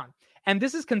slowing down. And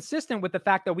this is consistent with the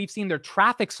fact that we've seen their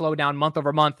traffic slow down month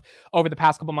over month over the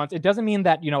past couple months. It doesn't mean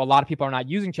that, you know, a lot of people are not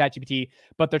using ChatGPT,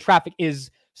 but their traffic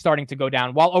is starting to go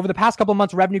down. While over the past couple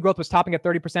months, revenue growth was topping at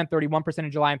 30%, 31%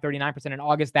 in July, and 39% in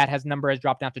August. That number has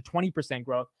dropped down to 20%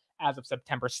 growth as of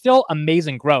September. Still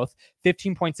amazing growth,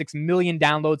 15.6 million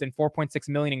downloads and 4.6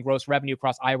 million in gross revenue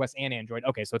across iOS and Android.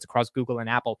 Okay, so it's across Google and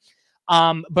Apple.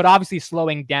 But obviously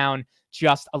slowing down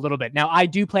just a little bit. Now, I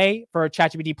do pay for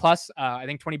ChatGPT Plus. I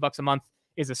think $20 a month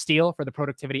is a steal for the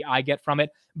productivity I get from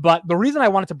it. But the reason I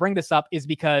wanted to bring this up is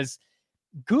because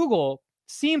Google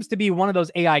seems to be one of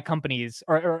those AI companies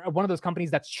or one of those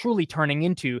companies that's truly turning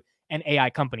into an AI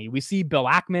company. We see Bill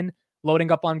Ackman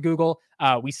loading up on Google.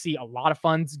 We see a lot of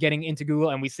funds getting into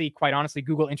Google, and we see, quite honestly,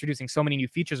 Google introducing so many new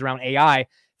features around AI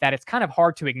that it's kind of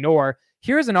hard to ignore.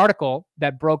 Here's an article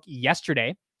that broke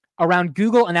yesterday around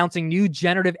Google announcing new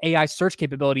generative AI search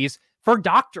capabilities for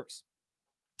doctors.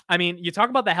 I mean, you talk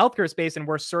about the healthcare space and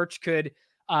where search could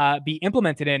be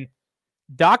implemented in.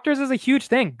 Doctors is a huge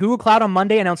thing. Google Cloud on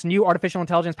Monday announced new artificial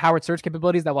intelligence-powered search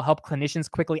capabilities that will help clinicians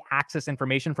quickly access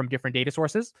information from different data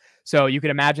sources. So you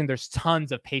could imagine there's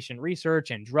tons of patient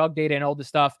research and drug data and all this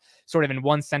stuff sort of in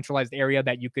one centralized area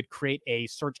that you could create a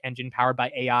search engine powered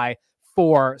by AI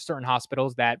for certain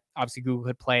hospitals that obviously Google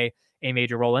could play a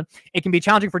major role in. It can be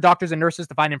challenging for doctors and nurses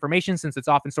to find information since it's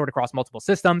often stored across multiple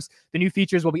systems. The new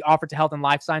features will be offered to health and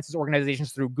life sciences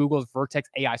organizations through Google's Vertex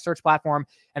AI search platform,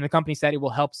 and the company said it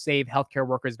will help save healthcare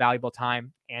workers valuable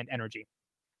time and energy.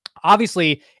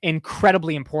 Obviously,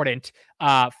 incredibly important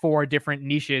for different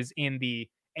niches in the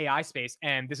AI space,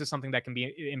 and this is something that can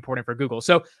be important for Google.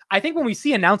 So I think when we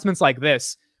see announcements like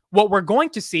this, what we're going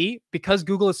to see, because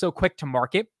Google is so quick to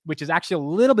market, which is actually a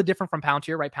little bit different from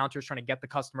Palantir, right? Palantir is trying to get the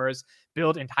customers,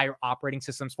 build entire operating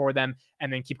systems for them,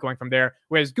 and then keep going from there.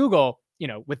 Whereas Google,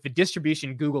 with the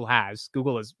distribution Google has,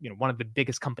 Google is, one of the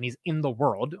biggest companies in the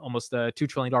world, almost a $2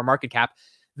 trillion market cap.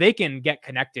 They can get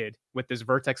connected with this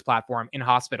Vertex platform in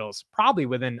hospitals probably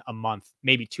within a month,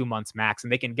 maybe 2 months max,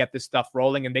 and they can get this stuff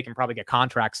rolling, and they can probably get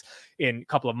contracts in a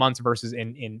couple of months versus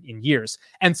in years.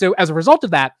 And so as a result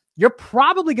of that, you're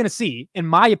probably going to see, in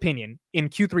my opinion, in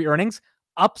Q3 earnings,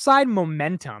 upside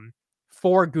momentum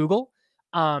for Google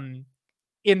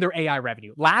in their AI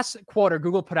revenue. Last quarter,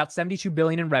 Google put out $72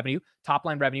 billion in revenue, top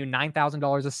line revenue,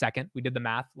 $9,000 a second. We did the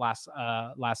math last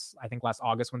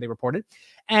August when they reported,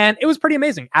 and it was pretty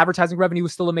amazing. Advertising revenue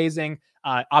was still amazing.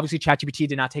 Obviously, ChatGPT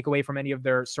did not take away from any of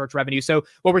their search revenue. So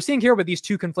what we're seeing here with these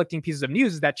two conflicting pieces of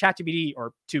news is that ChatGPT,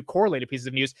 or two correlated pieces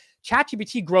of news,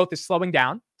 ChatGPT growth is slowing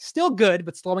down, still good,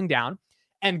 but slowing down.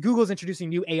 And Google's introducing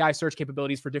new AI search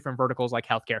capabilities for different verticals like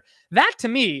healthcare. That, to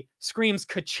me, screams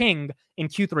ka-ching in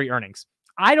Q3 earnings.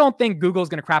 I don't think Google's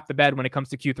going to crap the bed when it comes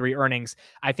to Q3 earnings.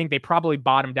 I think they probably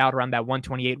bottomed out around that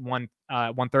 128,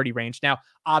 130 range. Now,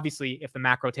 obviously, if the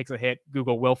macro takes a hit,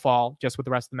 Google will fall just with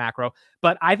the rest of the macro.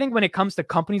 But I think when it comes to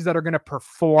companies that are going to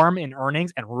perform in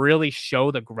earnings and really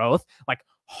show the growth, like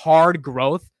hard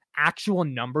growth, actual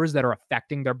numbers that are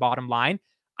affecting their bottom line,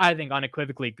 I think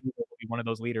unequivocally Google will be one of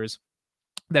those leaders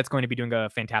that's going to be doing a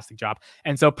fantastic job.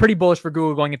 And so pretty bullish for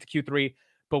Google going into Q3.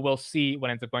 But we'll see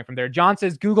what ends up going from there. John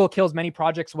says, Google kills many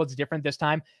projects. What's different this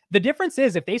time? The difference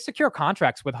is if they secure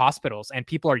contracts with hospitals and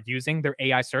people are using their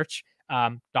AI search,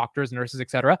 doctors, nurses,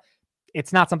 etc.,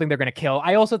 it's not something they're going to kill.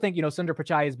 I also think, Sundar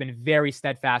Pichai has been very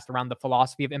steadfast around the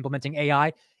philosophy of implementing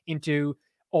AI into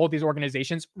all these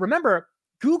organizations. Remember,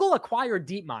 Google acquired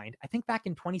DeepMind, I think back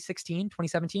in 2016,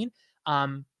 2017,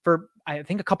 for I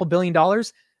think a couple $2 billion.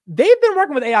 They've been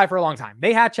working with AI for a long time.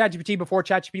 They had ChatGPT before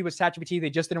ChatGPT was ChatGPT. They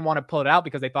just didn't want to pull it out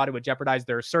because they thought it would jeopardize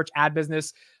their search ad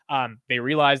business. They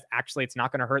realized actually it's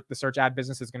not going to hurt the search ad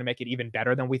business. It's going to make it even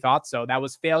better than we thought. So that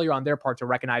was failure on their part to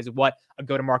recognize what a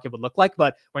go-to-market would look like.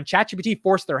 But when ChatGPT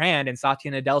forced their hand and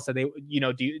Satya Nadella said,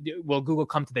 will Google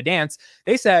come to the dance?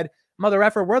 They said, mother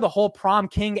effer, we're the whole prom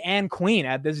king and queen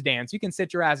at this dance. You can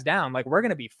sit your ass down. Like, we're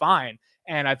going to be fine.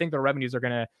 And I think the revenues are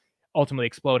going to ultimately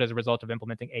explode as a result of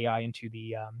implementing AI into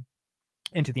the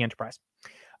enterprise.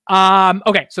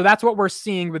 Okay, so that's what we're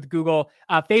seeing with Google.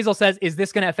 Faisal says, is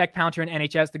this going to affect Palantir and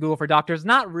NHS, the Google for doctors?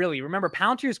 Not really. Remember,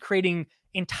 Palantir is creating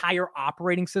entire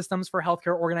operating systems for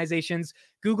healthcare organizations.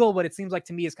 Google, what it seems like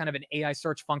to me, is kind of an AI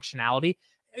search functionality.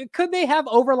 Could they have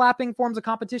overlapping forms of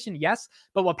competition? Yes.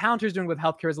 But what Palantir is doing with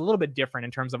healthcare is a little bit different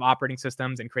in terms of operating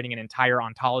systems and creating an entire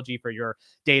ontology for your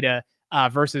data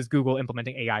versus Google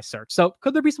implementing AI search. So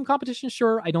could there be some competition?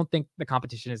 Sure. I don't think the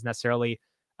competition is necessarily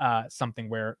something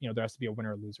where, there has to be a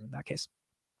winner or loser in that case.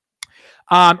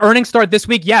 Earnings start this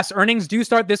week. Yes, earnings do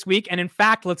start this week. And in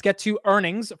fact, let's get to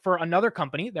earnings for another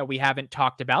company that we haven't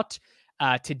talked about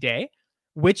today,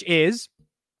 which is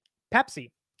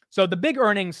Pepsi. So the big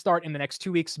earnings start in the next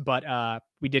 2 weeks, but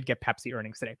we did get Pepsi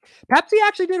earnings today. Pepsi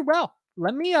actually did well.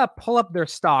 Let me pull up their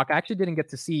stock. I actually didn't get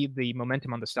to see the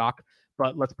momentum on the stock,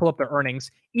 but let's pull up their earnings.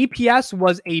 EPS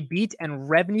was a beat and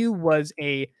revenue was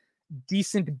a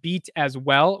decent beat as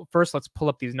well. First, let's pull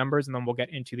up these numbers and then we'll get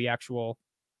into the actual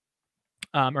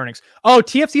earnings. Oh,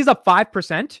 TFC is up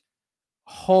 5%.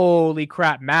 Holy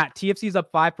crap, Matt. TFC is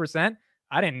up 5%.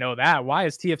 I didn't know that. Why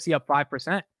is TFC up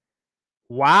 5%?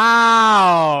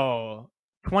 Wow.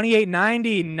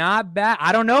 28.90, not bad.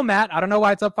 I don't know, Matt. I don't know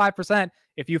why it's up 5%.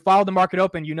 If you follow the market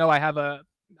open, I have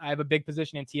a big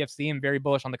position in TFC. I'm very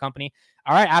bullish on the company.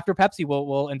 All right, after Pepsi,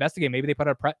 we'll investigate. Maybe they put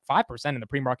out 5% in the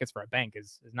pre-markets for a bank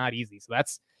is not easy. So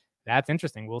that's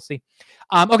interesting. We'll see.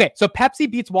 Okay, so Pepsi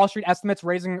beats Wall Street estimates,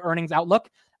 raising earnings outlook.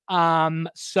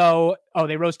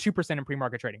 They rose 2% in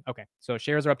pre-market trading. Okay, so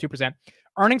shares are up 2%.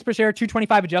 Earnings per share,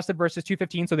 225 adjusted versus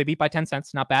 215, so they beat by 10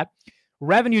 cents. Not bad.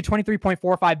 Revenue,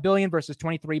 23.45 billion versus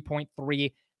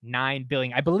 23.39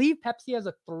 billion. I believe Pepsi has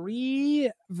a 3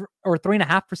 or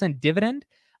 3.5% dividend.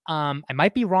 I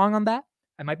might be wrong on that.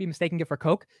 I might be mistaking it for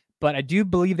Coke, but I do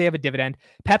believe they have a dividend.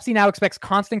 Pepsi now expects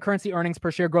constant currency earnings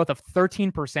per share growth of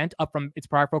 13%, up from its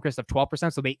prior focus of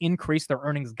 12%. So they increased their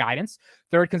earnings guidance.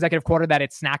 Third consecutive quarter that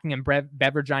its snacking and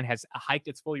beverage line has hiked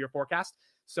its full year forecast.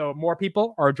 So more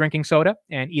people are drinking soda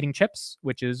and eating chips,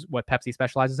 which is what Pepsi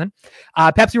specializes in.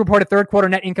 Pepsi reported third quarter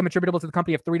net income attributable to the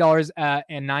company of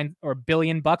 $3.09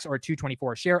 billion or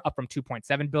 $2.24 a share, up from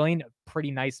 $2.7 billion. A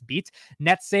pretty nice beat.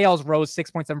 Net sales rose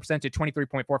 6.7% to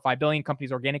 $23.45 billion.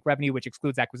 Company's organic revenue, which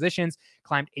excludes acquisitions,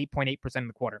 climbed 8.8% in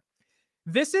the quarter.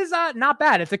 This is not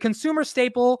bad. It's a consumer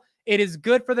staple. It is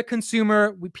good for the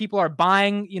consumer. People are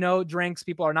buying, drinks.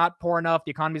 People are not poor enough.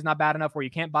 The economy is not bad enough where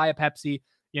you can't buy a Pepsi.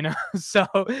 So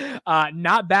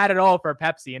not bad at all for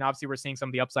Pepsi. And obviously we're seeing some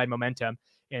of the upside momentum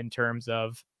in terms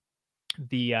of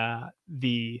the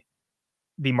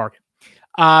market.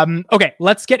 Okay,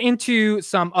 let's get into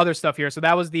some other stuff here. So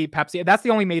that was the Pepsi. That's the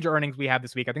only major earnings we have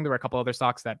this week. I think there were a couple other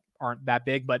stocks that aren't that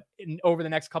big, but over the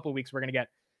next couple of weeks, we're going to get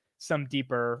some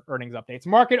deeper earnings updates.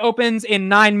 Market opens in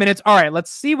 9 minutes. All right,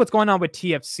 let's see what's going on with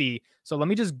TFC. So let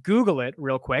me just Google it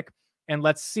real quick and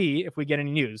let's see if we get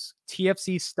any news.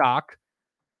 TFC stock.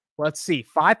 Let's see,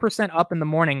 5% up in the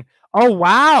morning. Oh,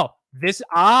 wow. We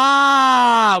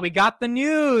got the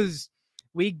news.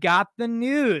 We got the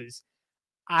news.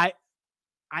 I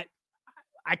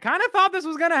kind of thought this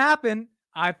was going to happen.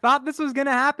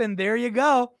 There you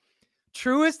go.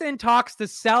 Truist in talks to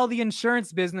sell the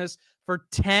insurance business for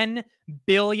 $10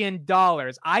 billion.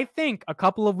 I think a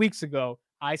couple of weeks ago,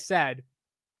 I said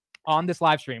on this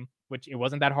live stream, which it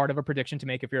wasn't that hard of a prediction to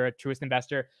make if you're a Truist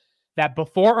investor, that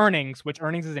before earnings, which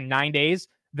earnings is in 9 days,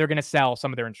 they're going to sell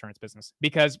some of their insurance business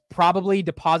because probably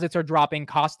deposits are dropping.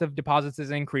 Cost of deposits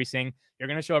is increasing. You're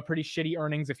going to show a pretty shitty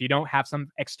earnings if you don't have some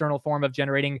external form of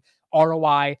generating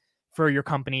ROI for your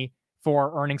company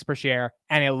for earnings per share.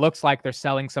 And it looks like they're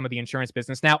selling some of the insurance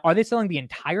business. Now, are they selling the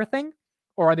entire thing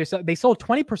or are they sold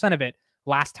 20% of it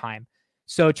last time?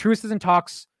 So Truist is in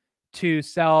talks to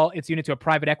sell its unit to a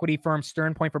private equity firm,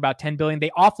 Stern Point, for about $10 billion.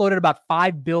 They offloaded about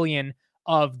 $5 billion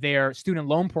of their student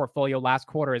loan portfolio last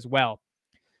quarter as well.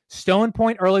 Stone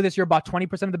Point early this year bought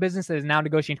 20% of the business that is now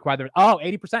negotiating to acquire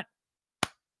 80%.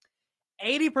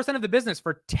 80% of the business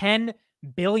for $10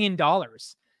 billion.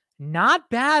 Not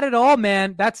bad at all,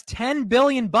 man. That's $10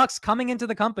 billion coming into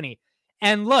the company.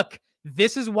 And look,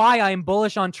 this is why I am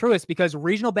bullish on Truist because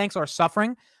regional banks are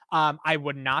suffering. I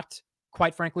would not,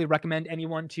 quite frankly, recommend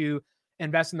anyone to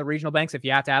invest in the regional banks if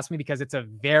you have to ask me, because it's a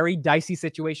very dicey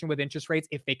situation with interest rates.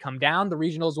 If they come down, the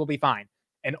regionals will be fine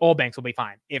and all banks will be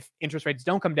fine. If interest rates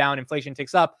don't come down, inflation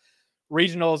ticks up,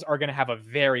 regionals are going to have a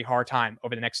very hard time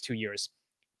over the next 2 years.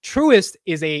 Truist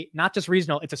is not just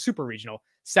regional, it's a super regional,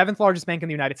 7th largest bank in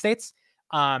the United States.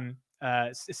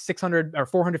 600 or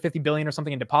 450 billion or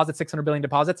something in deposits, 600 billion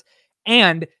deposits,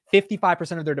 and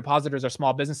 55% of their depositors are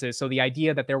small businesses. So the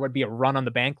idea that there would be a run on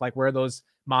the bank, like where are those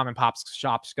mom and pop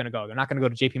shops going to go? They're not going to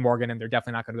go to JP Morgan and they're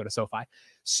definitely not going to go to SoFi.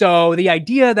 So the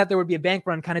idea that there would be a bank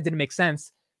run kind of didn't make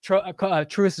sense.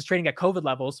 Truist is trading at COVID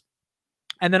levels.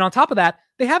 And then on top of that,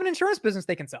 they have an insurance business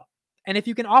they can sell. And if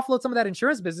you can offload some of that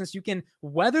insurance business, you can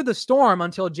weather the storm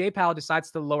until J-Powell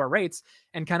decides to lower rates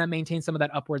and kind of maintain some of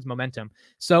that upwards momentum.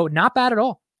 So not bad at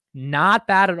all. Not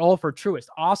bad at all for Truist.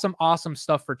 Awesome, awesome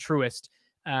stuff for Truist.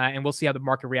 And we'll see how the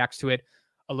market reacts to it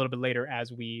a little bit later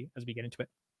as we get into it.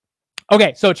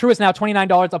 Okay, so Truist now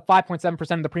 $29, up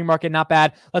 5.7% in the pre-market. Not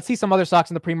bad. Let's see some other stocks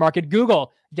in the pre-market.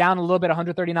 Google down a little bit,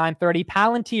 $139.30.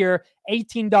 Palantir,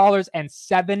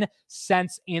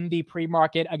 $18.07 in the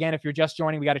pre-market. Again, if you're just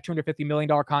joining, we got a $250 million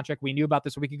contract. We knew about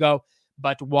this a week ago,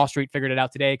 but Wall Street figured it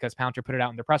out today because Palantir put it out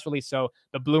in their press release. So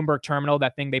the Bloomberg terminal,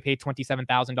 that thing they paid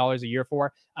 $27,000 a year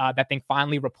for, that thing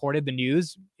finally reported the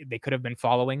news. They could have been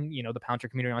following, the Palantir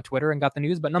community on Twitter and got the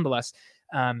news, but nonetheless,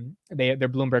 their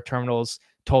Bloomberg terminals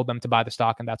told them to buy the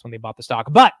stock, and that's when they bought the stock.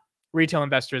 But retail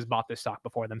investors bought this stock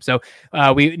before them. So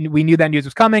we knew that news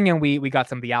was coming, and we got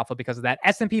some of the alpha because of that.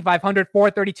 S&P 500,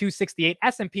 432.68.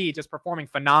 S&P just performing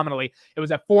phenomenally. It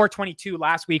was at 422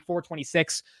 last week,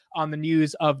 426 on the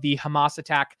news of the Hamas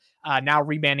attack, now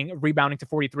rebounding to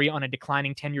 43 on a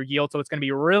declining 10-year yield. So it's going to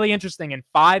be really interesting in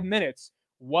 5 minutes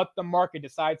what the market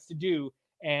decides to do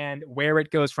and where it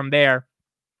goes from there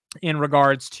in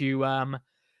regards to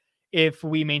if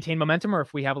we maintain momentum or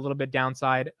if we have a little bit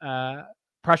downside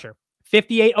pressure.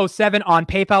 58.07 on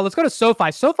PayPal. Let's go to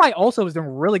SoFi. SoFi also is doing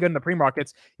really good in the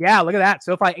pre-markets. Yeah, look at that.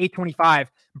 SoFi 8.25,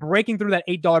 breaking through that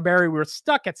 $8 barrier. We were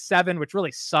stuck at 7, which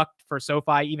really sucked for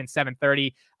SoFi, even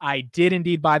 7.30. I did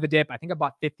indeed buy the dip. I think I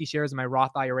bought 50 shares in my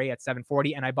Roth IRA at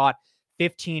 7.40, and I bought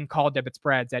 15 call debit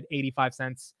spreads at 85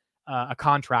 cents a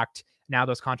contract. Now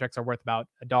those contracts are worth about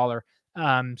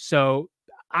 $1. So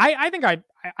I think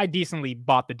I decently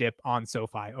bought the dip on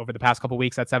SoFi over the past couple of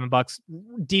weeks at $7.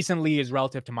 Decently is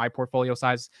relative to my portfolio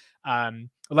size.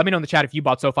 Let me know in the chat if you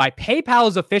bought SoFi. PayPal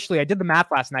is officially, I did the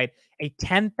math last night, a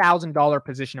 $10,000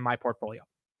 position in my portfolio.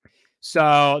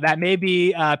 So that may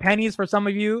be pennies for some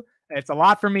of you. It's a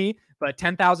lot for me, but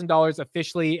 $10,000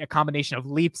 officially, a combination of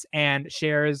leaps and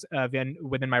shares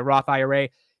within my Roth IRA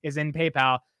is in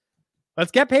PayPal. Let's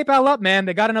get PayPal up, man.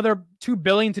 They got another $2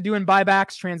 billion to do in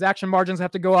buybacks. Transaction margins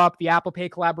have to go up. The Apple Pay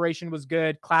collaboration was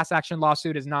good. Class action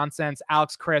lawsuit is nonsense.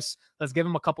 Alex Chris, let's give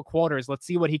him a couple quarters. Let's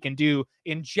see what he can do.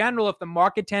 In general, if the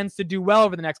market tends to do well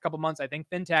over the next couple months, I think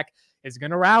fintech is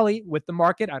going to rally with the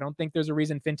market. I don't think there's a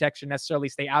reason fintech should necessarily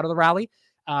stay out of the rally.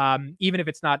 Even if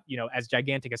it's not, as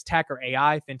gigantic as tech or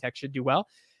AI, fintech should do well.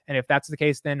 And if that's the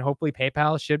case, then hopefully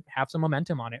PayPal should have some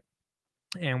momentum on it.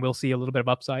 And we'll see a little bit of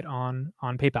upside on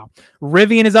PayPal.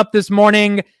 Rivian is up this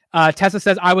morning. Tessa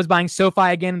says, I was buying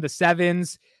SoFi again in the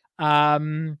 7s.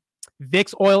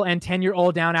 VIX oil and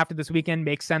 10-year-old down after this weekend.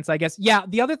 Makes sense, I guess. Yeah,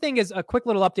 the other thing is a quick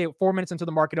little update, 4 minutes into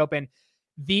the market open.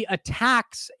 The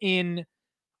attacks in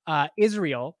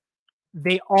Israel,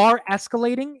 they are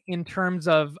escalating in terms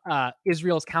of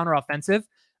Israel's counteroffensive,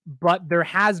 but there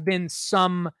has been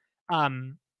some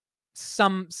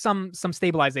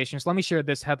stabilization. So let me share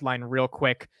this headline real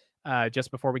quick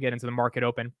just before we get into the market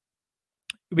open.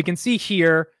 We can see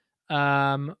here,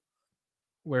 where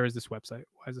is this website?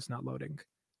 Why is this not loading?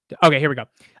 Okay, here we go.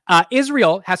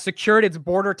 Israel has secured its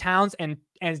border towns and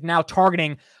is now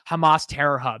targeting Hamas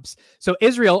terror hubs. So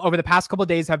Israel, over the past couple of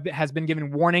days, has been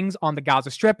given warnings on the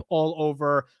Gaza Strip, all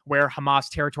over where Hamas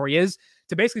territory is,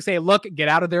 to basically say, look, get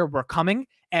out of there, we're coming.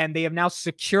 And they have now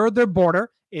secured their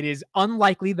border. It is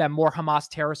unlikely that more Hamas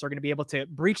terrorists are going to be able to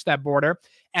breach that border.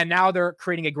 And now they're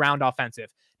creating a ground offensive.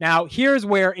 Now, here's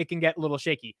where it can get a little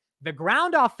shaky. The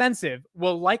ground offensive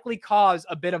will likely cause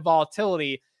a bit of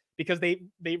volatility because they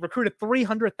recruited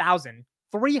 300,000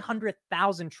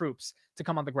 troops to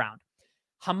come on the ground.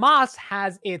 Hamas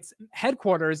has its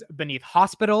headquarters beneath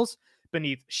hospitals,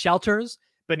 beneath shelters,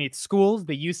 beneath schools.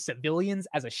 They use civilians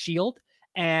as a shield.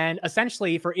 And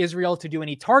essentially, for Israel to do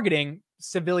any targeting,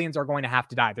 civilians are going to have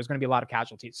to die. There's going to be a lot of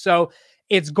casualties. So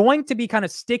it's going to be kind of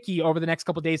sticky over the next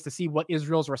couple of days to see what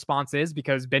Israel's response is,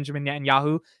 because Benjamin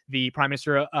Netanyahu, the prime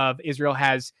minister of Israel,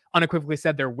 has unequivocally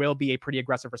said there will be a pretty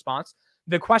aggressive response.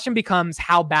 The question becomes,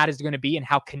 how bad is it going to be and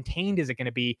how contained is it going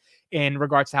to be in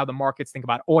regards to how the markets think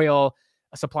about oil,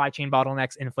 supply chain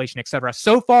bottlenecks, inflation, etc.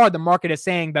 So far, the market is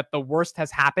saying that the worst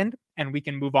has happened and we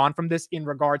can move on from this in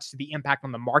regards to the impact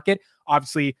on the market.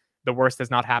 Obviously, the worst has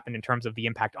not happened in terms of the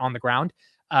impact on the ground.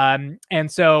 And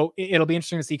so it'll be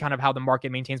interesting to see kind of how the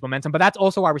market maintains momentum. But that's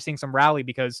also why we're seeing some rally,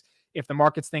 because if the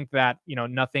markets think that,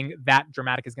 nothing that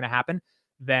dramatic is going to happen,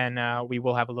 then we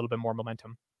will have a little bit more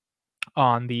momentum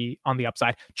on the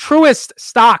upside. Truist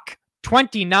stock,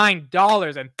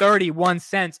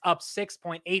 $29.31, up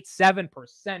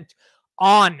 6.87%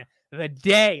 on the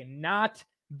day. Not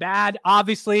bad.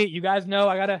 Obviously, you guys know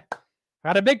I got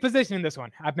a big position in this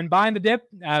one. I've been buying the dip.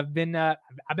 I've been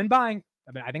buying.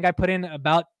 I think I put in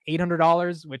about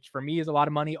 $800, which for me is a lot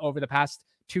of money over the past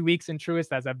 2 weeks in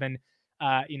Truist, as I've been,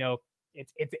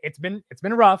 it's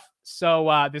been rough.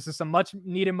 So this is some much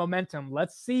needed momentum.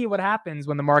 Let's see what happens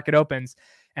when the market opens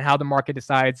and how the market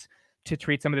decides to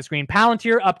treat some of the screen.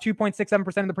 Palantir up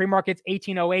 2.67% in the pre-markets,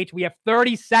 1808. We have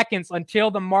 30 seconds until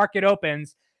the market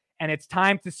opens, and it's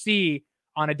time to see,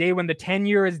 on a day when the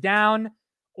 10-year is down,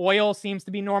 oil seems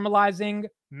to be normalizing,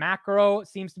 macro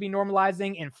seems to be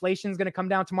normalizing, inflation is going to come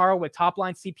down tomorrow with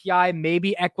top-line CPI.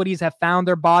 Maybe equities have found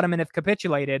their bottom and have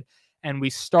capitulated, and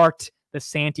we start the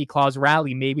Santa Claus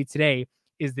rally. Maybe today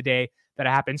is the day that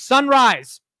it happens.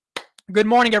 Sunrise. Good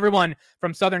morning, everyone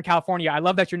from Southern California. I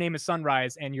love that your name is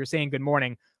Sunrise and you're saying good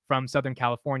morning from Southern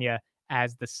California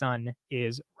as the sun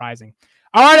is rising.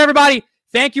 All right, everybody.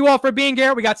 Thank you all for being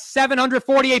here. We got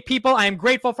 748 people. I am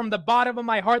grateful from the bottom of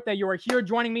my heart that you are here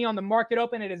joining me on the market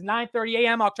open. It is 9:30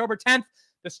 a.m. October 10th.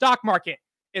 The stock market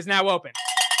is now open.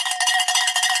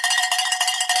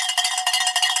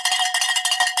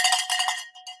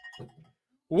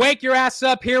 Wake your ass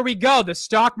up. Here we go. The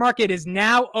stock market is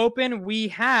now open. We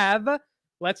have,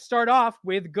 let's start off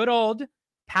with good old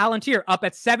Palantir up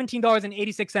at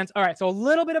 $17.86. All right, so a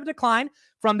little bit of a decline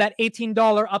from that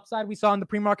 $18 upside we saw in the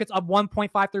pre-markets, up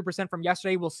 1.53% from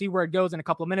yesterday. We'll see where it goes in a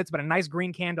couple of minutes, but a nice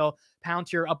green candle.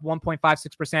 Palantir up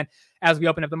 1.56% as we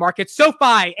open up the market.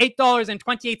 SoFi,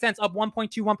 $8.28, up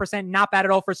 1.21%. Not bad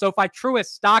at all for SoFi. Truist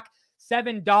stock,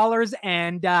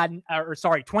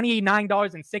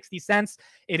 $29.60.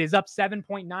 It is up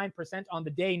 7.9% on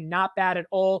the day. Not bad at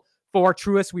all for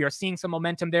Truist. We are seeing some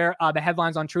momentum there. The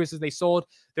headlines on Truist is they sold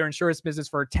their insurance business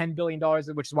for $10 billion,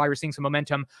 which is why we're seeing some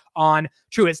momentum on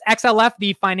Truist. XLF,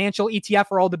 the financial ETF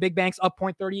for all the big banks, up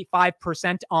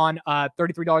 0.35% on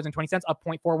 $33.20, up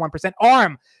 0.41%.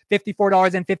 ARM,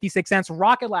 $54.56.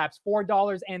 Rocket Labs,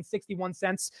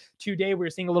 $4.61 today. We're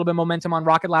seeing a little bit of momentum on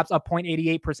Rocket Labs, up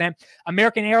 0.88%.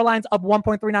 American Airlines, up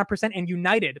 1.39%. And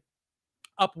United,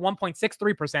 up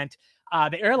 1.63%.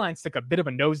 The airlines took a bit of a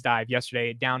nosedive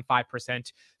yesterday, down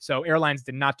 5%. So airlines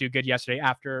did not do good yesterday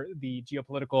after the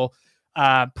geopolitical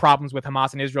problems with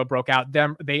Hamas and Israel broke out.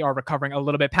 They are recovering a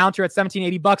little bit. Palantir at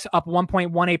 $17.80, up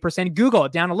 1.18%. Google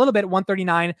down a little bit,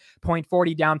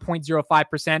 139.40, down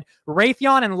 0.05%.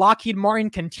 Raytheon and Lockheed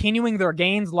Martin continuing their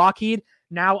gains. Lockheed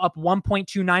now up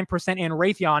 1.29%, and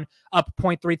Raytheon up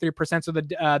 0.33%. So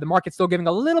the market's still giving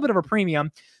a little bit of a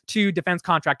premium to defense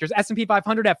contractors. S&P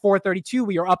 500 at 432.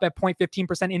 We are up at 0.15%.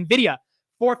 NVIDIA,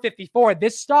 454.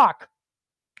 This stock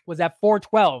was at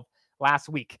 412 last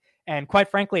week. And quite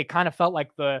frankly, it kind of felt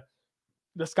like the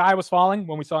sky was falling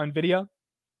when we saw NVIDIA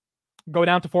go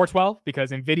down to 412, because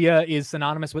NVIDIA is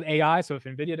synonymous with AI. So if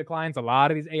NVIDIA declines, a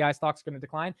lot of these AI stocks are going to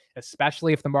decline,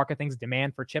 especially if the market thinks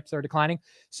demand for chips are declining.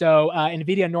 So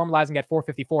NVIDIA normalizing at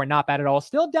 454, not bad at all.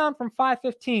 Still down from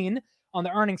 515 on the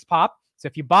earnings pop. So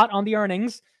if you bought on the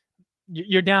earnings,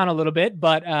 you're down a little bit,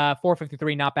 but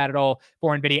 453, not bad at all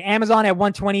for NVIDIA. Amazon at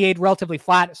 128, relatively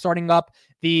flat, starting up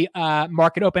the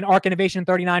market open. ARK Innovation,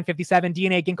 39.57.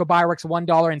 DNA, Ginkgo Bioworks,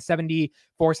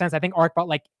 $1.74. I think ARK bought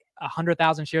like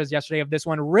 100,000 shares yesterday of this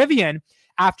one. Rivian,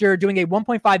 after doing a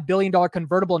 $1.5 billion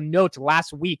convertible note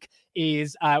last week,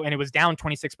 is and it was down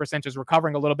 26%, is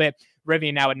recovering a little bit.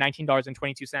 Rivian now at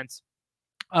 $19.22.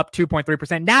 Up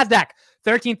 2.3%. NASDAQ,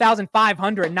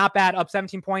 13,500. Not bad, up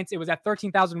 17 points. It was at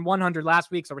 13,100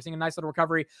 last week, so we're seeing a nice little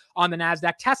recovery on the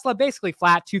NASDAQ. Tesla, basically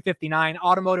flat, 259.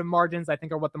 Automotive margins, I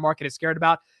think, are what the market is scared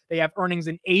about. They have earnings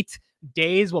in 8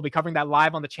 days. We'll be covering that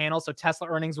live on the channel, so Tesla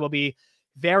earnings will be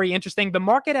very interesting. The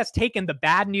market has taken the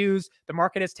bad news. The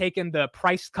market has taken the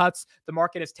price cuts. The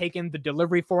market has taken the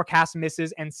delivery forecast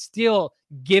misses and still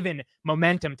given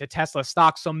momentum to Tesla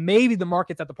stock. So maybe the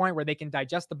market's at the point where they can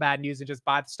digest the bad news and just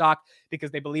buy the stock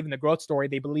because they believe in the growth story.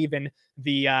 They believe in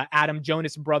the Adam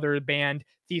Jonas brother band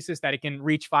thesis that it can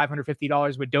reach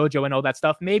 $550 with Dojo and all that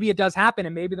stuff. Maybe it does happen,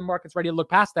 and maybe the market's ready to look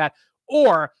past that.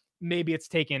 Or maybe it's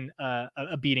taken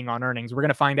a beating on earnings. We're going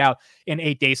to find out in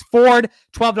 8 days. Ford,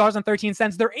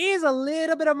 $12.13. There is a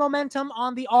little bit of momentum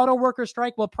on the auto worker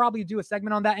strike. We'll probably do a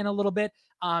segment on that in a little bit.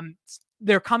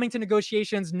 They're coming to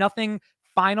negotiations. Nothing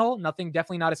final. Nothing,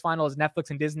 definitely not as final as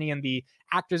Netflix and Disney and the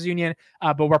Actors Union.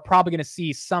 But we're probably going to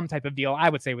see some type of deal. I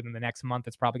would say within the next month,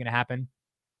 it's probably going to happen.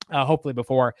 Hopefully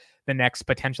before the next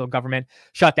potential government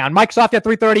shutdown. Microsoft at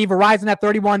 330, Verizon at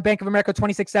 31, Bank of America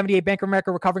 26.78, Bank of America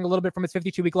recovering a little bit from its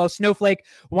 52-week low. Snowflake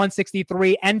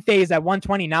 163, Enphase at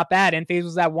 120, not bad. Enphase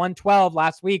was at 112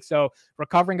 last week, so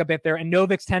recovering a bit there. And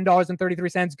Novix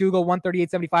 $10.33, Google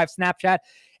 138.75, Snapchat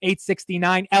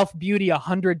 869, Elf Beauty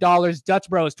 $100, Dutch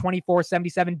Bros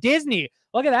 24.77, Disney.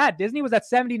 Look at that. Disney was at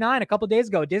 79 a couple days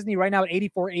ago. Disney right now at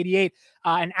 84.88.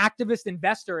 An activist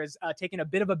investor is taking a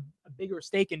bit of a bigger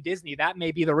stake in Disney. That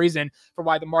may be the reason for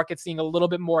why the market's seeing a little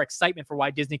bit more excitement for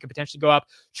why Disney could potentially go up.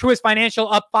 Truist Financial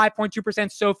up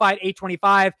 5.2%. SoFi at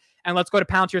 825. And let's go to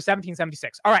Palantir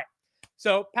 1776. All right.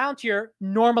 So Palantir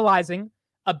normalizing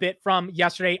a bit from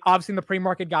yesterday. Obviously, the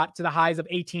pre-market got to the highs of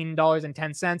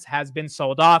 $18.10, has been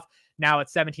sold off. Now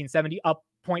it's $17.70, up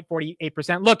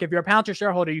 0.48%. Look, if you're a Palantir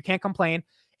shareholder, you can't complain.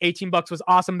 $18 was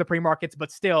awesome, the pre-markets,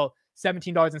 but still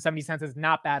 $17.70 is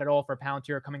not bad at all for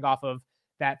Palantir, coming off of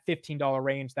that $15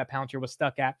 range that Palantir was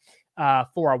stuck at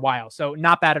for a while. So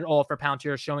not bad at all for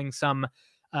Palantir, showing some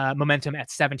momentum at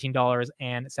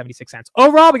 $17.76.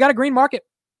 Overall, we got a green market.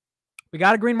 We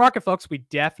got a green market, folks. We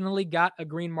definitely got a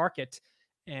green market.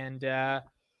 And the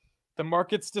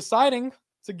market's deciding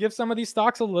to give some of these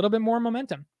stocks a little bit more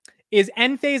momentum. Is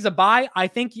Enphase a buy? I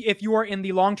think if you are in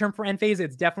the long term for Enphase,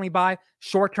 it's definitely buy.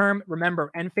 Short term, remember,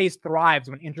 Enphase thrives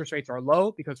when interest rates are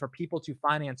low, because for people to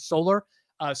finance solar,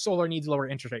 solar needs lower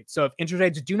interest rates. So if interest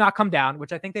rates do not come down,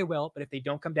 which I think they will, but if they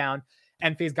don't come down,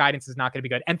 Enphase guidance is not going to be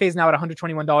good. Enphase now at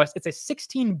 $121. It's a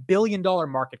 $16 billion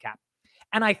market cap.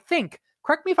 And I think,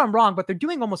 correct me if I'm wrong, but they're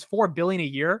doing almost $4 billion a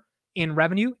year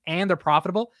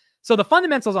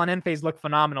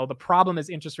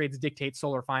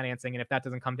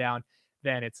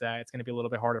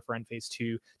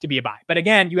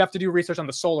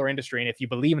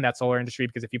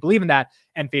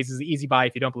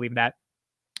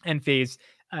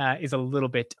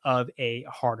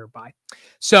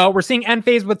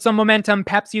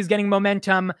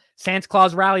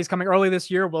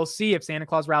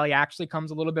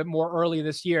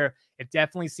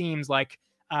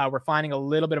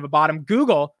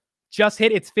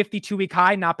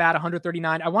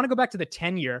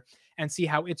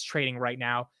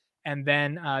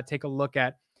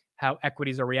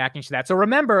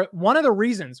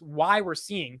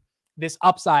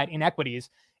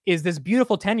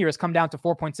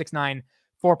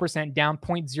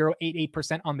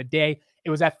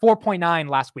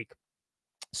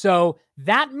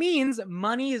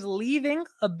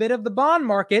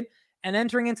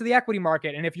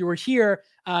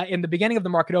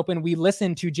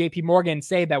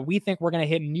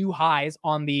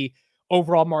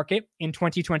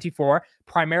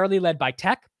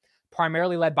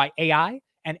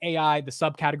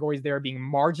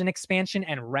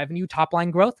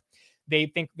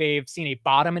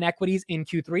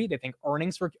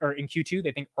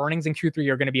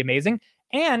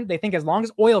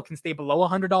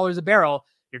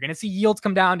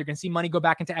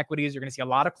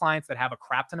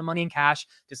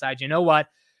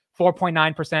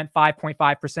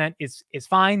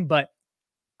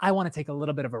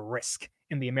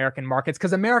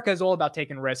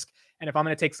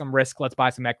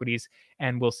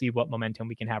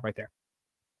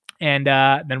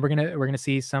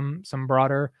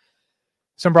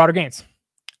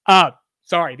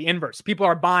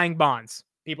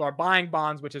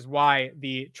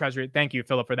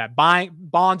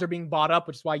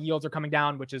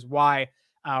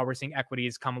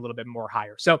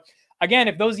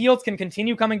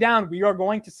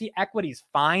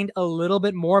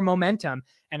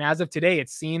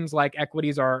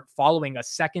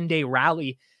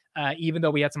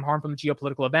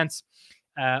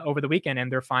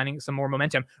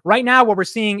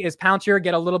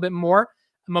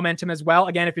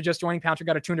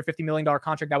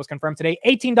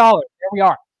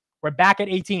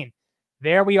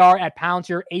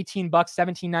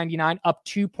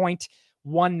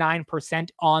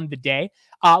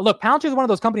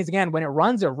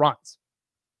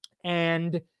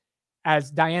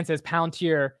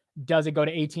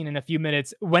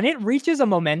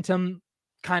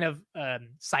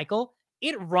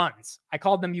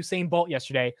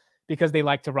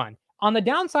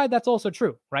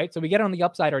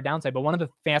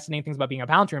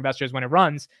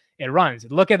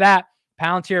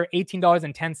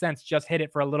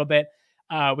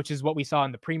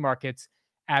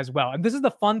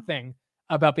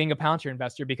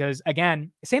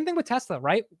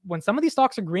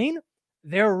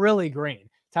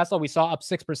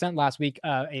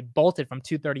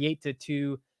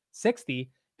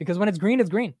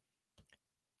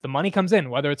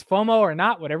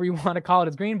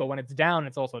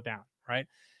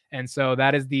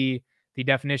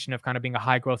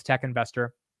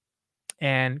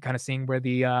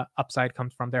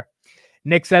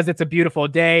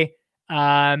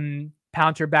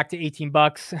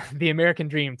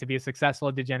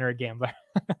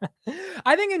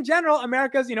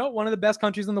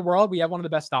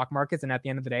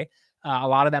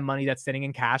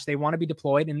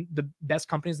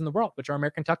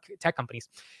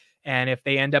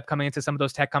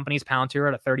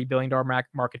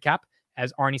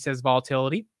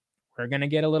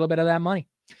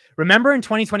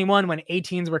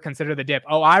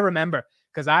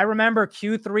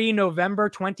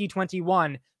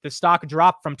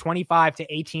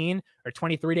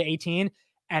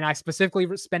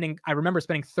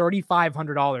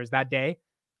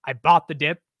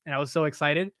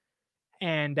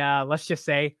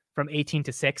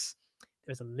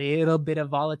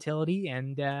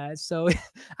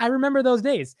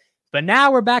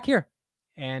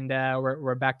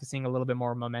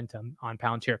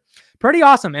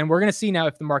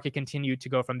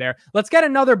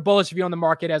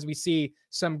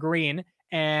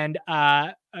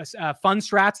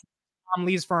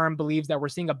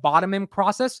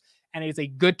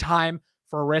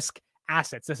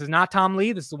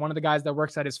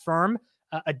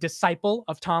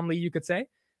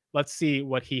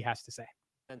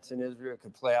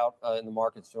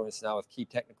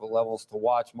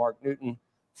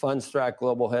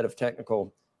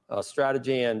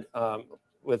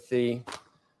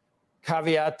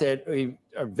caveat that we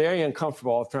are very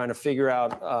uncomfortable trying to figure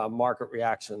out market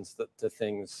reactions to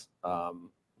things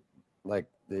like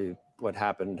what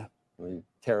happened, the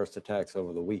terrorist attacks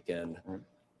over the weekend.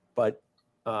 But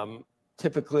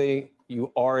typically,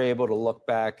 you are able to look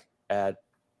back at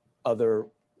other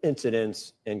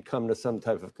incidents and come to some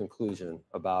type of conclusion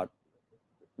about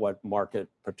what market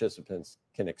participants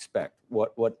can expect.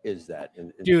 What is that?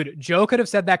 Dude, Joe could have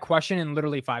said that question in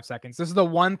literally 5 seconds. This is the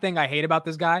one thing I hate about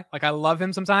this guy. Like, I love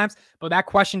him sometimes, but that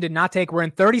question did not take. We're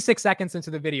in 36 seconds into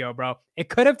the video, bro. It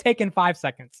could have taken 5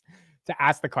 seconds to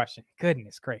ask the question.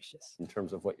 Goodness gracious. In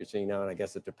terms of what you're seeing now, and I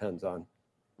guess it depends on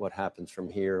what happens from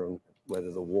here and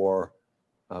whether the war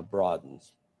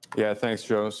broadens. Yeah, thanks,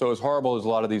 Joe. So as horrible as a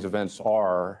lot of these events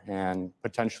are and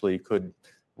potentially could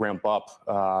ramp up,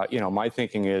 my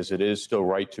thinking is it is still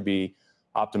right to be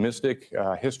optimistic.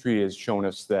 History has shown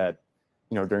us that,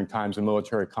 during times of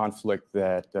military conflict,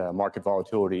 that market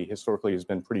volatility historically has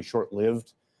been pretty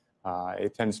short-lived.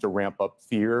 It tends to ramp up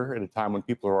fear at a time when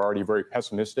people are already very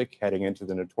pessimistic heading into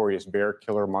the notorious bear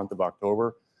killer month of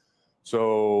October.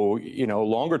 So,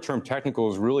 longer-term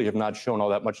technicals really have not shown all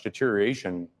that much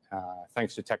deterioration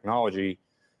thanks to technology.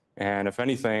 And if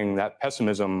anything, that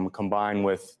pessimism combined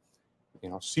with,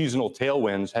 seasonal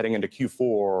tailwinds heading into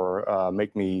Q4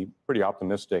 make me pretty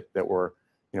optimistic that we're,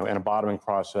 in a bottoming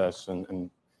process and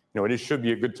it should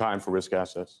be a good time for risk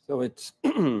assets. So it's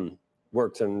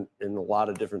works in a lot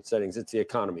of different settings. It's the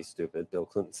economy, stupid. Bill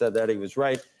Clinton said that. He was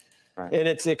right. And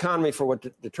it's the economy for what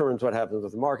determines what happens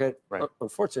with the market. Right.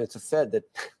 Unfortunately, it's a Fed that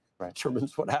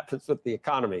determines what happens with the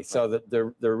economy. So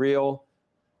the real,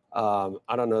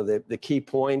 I don't know, the key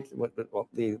point,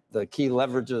 the key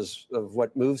leverages of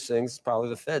what moves things, probably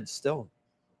the Fed still.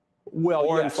 Well,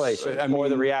 or yes. inflation, or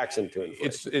the reaction to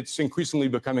inflation. It's increasingly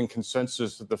becoming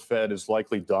consensus that the Fed is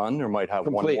likely done or might have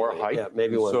Completely. one more hike. Yeah,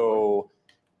 maybe one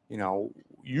more.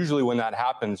 Usually when that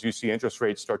happens, you see interest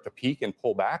rates start to peak and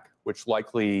pull back, which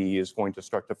likely is going to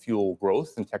start to fuel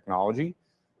growth in technology.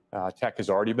 Tech has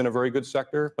already been a very good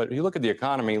sector, but if you look at the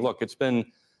economy, it's been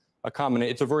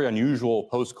it's a very unusual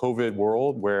post-COVID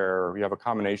world where you have a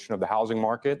combination of the housing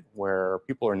market where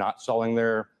people are not selling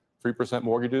their 3%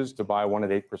 mortgages to buy one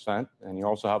at 8%. And you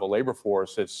also have a labor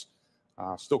force that's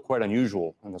still quite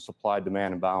unusual in the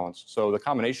supply-demand imbalance. So the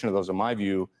combination of those, in my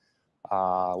view,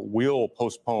 will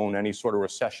postpone any sort of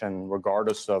recession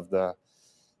regardless of the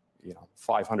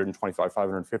 525,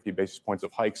 550 basis points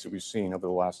of hikes that we've seen over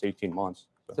the last 18 months.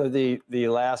 So the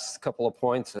last couple of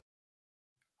points.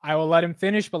 I will let him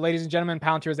finish, but ladies and gentlemen,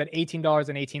 Palantir is at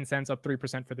 $18.18, up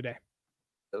 3% for the day.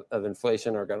 Of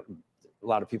inflation are going to, a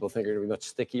lot of people think are going to be much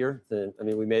stickier than,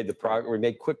 we made we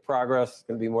made quick progress. It's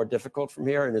going to be more difficult from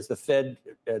here. And is the Fed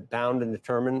bound and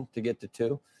determined to get to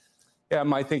 2? Yeah,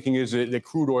 my thinking is that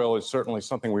crude oil is certainly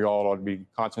something we all ought to be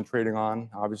concentrating on,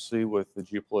 obviously, with the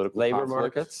geopolitical labor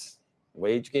conflict. markets,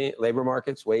 labor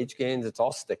markets, wage gains. It's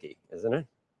all sticky, isn't it?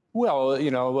 Well, a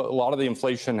lot of the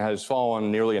inflation has fallen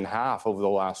nearly in half over the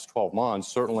last 12 months.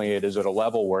 Certainly, it is at a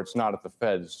level where it's not at the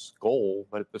Fed's goal,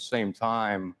 but at the same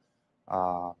time,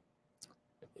 a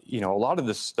lot of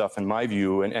this stuff, in my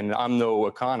view, and I'm no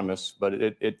economist, but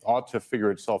it ought to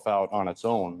figure itself out on its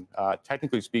own.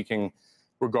 Technically speaking,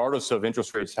 regardless of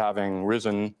interest rates having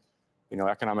risen,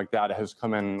 economic data has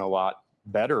come in a lot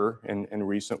better in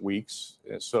recent weeks.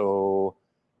 So,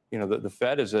 the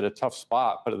Fed is at a tough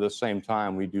spot, but at the same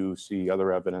time, we do see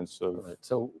other evidence of. Right.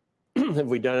 So have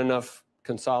we done enough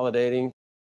consolidating?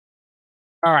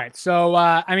 All right. So,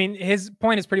 his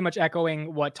point is pretty much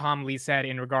echoing what Tom Lee said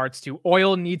in regards to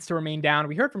oil needs to remain down.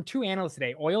 We heard from 2 analysts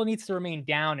today. Oil needs to remain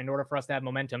down in order for us to have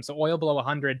momentum. So oil below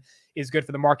 100 is good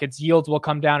for the markets. Yields will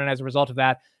come down. And as a result of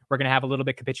that, we're going to have a little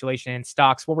bit of capitulation in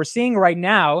stocks. What we're seeing right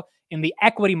now in the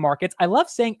equity markets, I love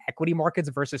saying equity markets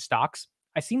versus stocks.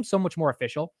 I seem so much more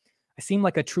official. I seem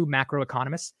like a true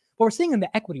macroeconomist. What we're seeing in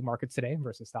the equity markets today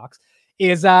versus stocks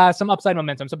is some upside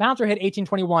momentum. So Palantir hit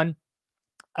 1821.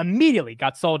 Immediately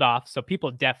got sold off. So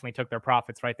people definitely took their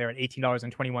profits right there at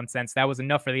 $18.21. That was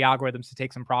enough for the algorithms to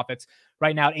take some profits.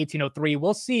 Right now at 1803.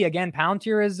 We'll see. Again,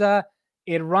 Palantir is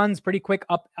it runs pretty quick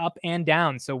up and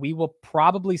down. So we will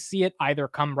probably see it either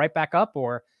come right back up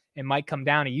or it might come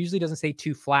down. It usually doesn't stay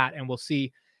too flat, and we'll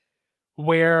see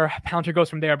where Palantir goes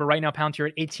from there. But right now, Palantir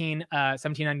at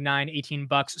 $17.99,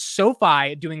 $18.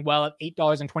 SoFi doing well at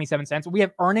 $8.27. We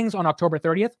have earnings on October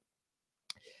 30th.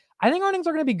 I think earnings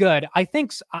are going to be good. I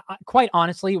think, quite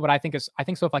honestly, I think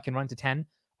SoFi can run to 10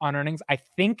 on earnings. I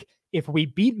think if we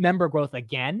beat member growth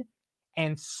again,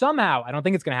 and somehow, I don't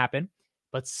think it's going to happen,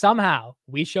 but somehow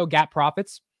we show GAAP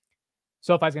profits,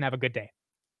 SoFi's going to have a good day.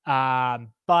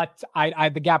 But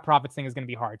the gap profits thing is going to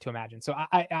be hard to imagine. So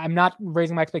I'm not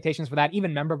raising my expectations for that.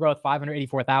 Even member growth,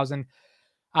 584,000.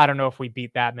 I don't know if we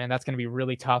beat that, man. That's going to be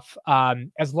really tough.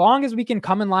 As long as we can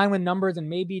come in line with numbers and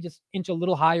maybe just inch a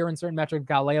little higher in certain metrics,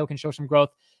 Galileo can show some growth.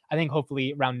 I think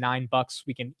hopefully around $9,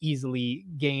 we can easily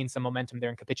gain some momentum there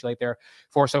and capitulate there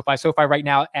for SoFi. SoFi right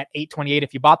now at 828.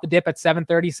 If you bought the dip at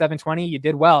 730, 720, you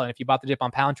did well. And if you bought the dip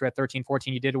on Palantir at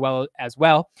 1314, you did well as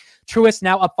well. Truist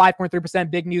now up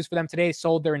 5.3%. Big news for them today.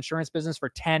 Sold their insurance business for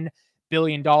 $10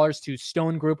 billion to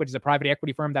Stone Group, which is a private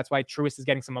equity firm. That's why Truist is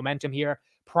getting some momentum here.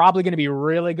 Probably going to be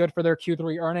really good for their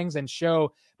Q3 earnings and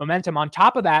show momentum. On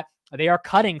top of that, they are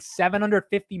cutting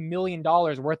 $750 million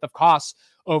worth of costs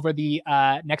over the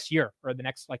next year or the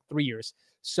next 3 years.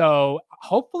 So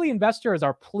hopefully investors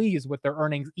are pleased with their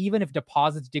earnings, even if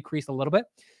deposits decrease a little bit,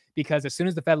 because as soon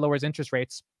as the Fed lowers interest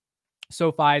rates,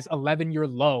 SoFi's 11-year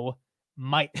low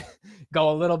might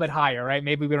go a little bit higher, right?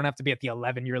 Maybe we don't have to be at the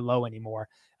 11-year low anymore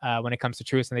when it comes to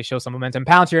Truist, and they show some momentum.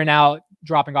 Palantir now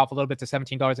dropping off a little bit to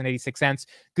 $17.86.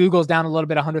 Google's down a little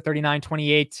bit,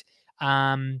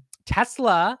 $139.28.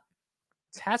 Tesla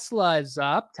is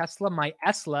up. Tesla, my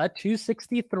Esla,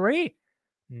 $263.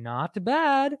 Not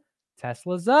bad.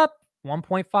 Tesla's up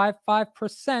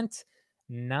 1.55%.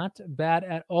 Not bad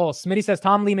at all. Smitty says,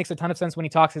 Tom Lee makes a ton of sense when he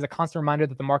talks. He's a constant reminder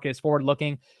that the market is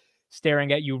forward-looking,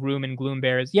 staring at you, room and gloom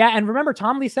bears. Yeah, and remember,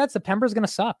 Tom Lee said September's going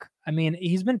to suck. I mean,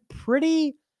 he's been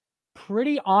pretty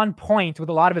on point with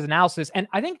a lot of his analysis. And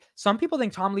I think some people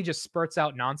think Tom Lee just spurts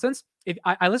out nonsense. If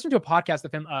I listened to a podcast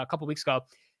of him a couple weeks ago.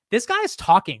 This guy is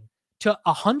talking to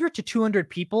 100 to 200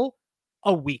 people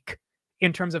a week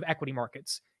in terms of equity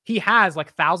markets. He has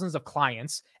thousands of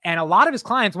clients, and a lot of his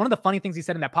clients, one of the funny things he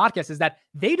said in that podcast is that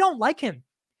they don't like him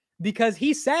because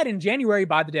he said in January,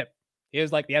 buy the dip. He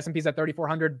was like, the S&P's at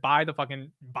 3,400, buy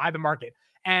the market.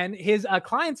 And his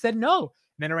clients said no.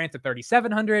 And then it ran to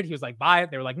 3,700. He was like, buy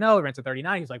it. They were like, no. It ran to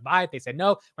 39. He was like, buy it. They said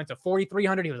no. Went to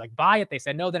 4,300. He was like, buy it. They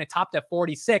said no. Then it topped at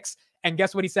 46. And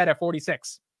guess what he said at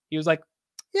 46? He was like,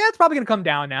 yeah, it's probably going to come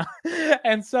down now.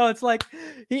 And so it's like,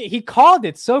 he called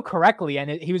it so correctly. And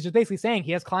he was just basically saying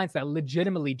he has clients that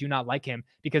legitimately do not like him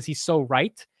because he's so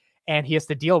right. And he has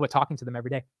to deal with talking to them every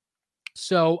day.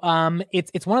 So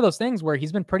it's one of those things where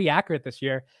he's been pretty accurate this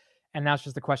year. And now it's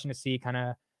just a question to see kind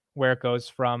of where it goes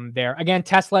from there. Again,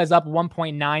 Tesla is up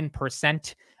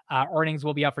 1.9%. Earnings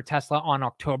will be up for Tesla on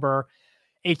October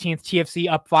 18th.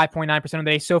 TFC up 5.9% of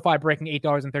the day. SoFi breaking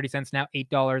 $8.30 now,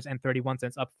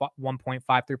 $8.31, up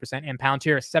 1.53%. And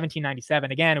Palantir is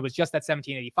 $17.97. Again, it was just at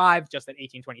 $17.85, just at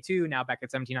 $18.22. Now back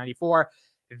at $17.94.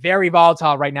 Very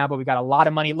volatile right now, but we got a lot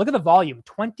of money. Look at the volume.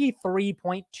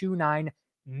 23.29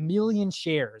 million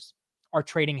shares are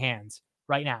trading hands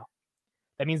right now.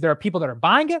 That means there are people that are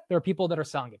buying it. There are people that are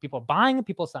selling it. People are buying it.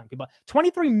 People are selling it.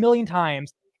 23 million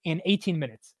times in 18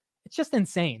 minutes. It's just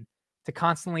insane to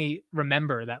constantly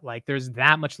remember that there's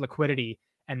that much liquidity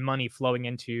and money flowing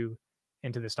into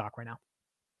the stock right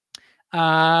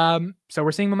now. So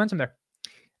we're seeing momentum there.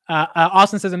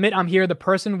 Austin says, Amit, I'm here. The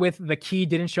person with the key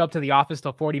didn't show up to the office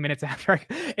till 40 minutes after.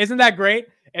 Isn't that great?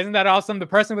 Isn't that awesome? The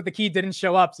person with the key didn't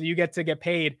show up, so you get to get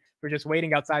paid for just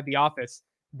waiting outside the office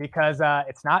because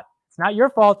it's not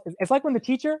your fault. It's like when the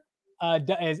teacher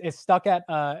is stuck at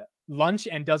lunch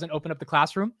and doesn't open up the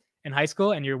classroom in high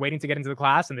school, and you're waiting to get into the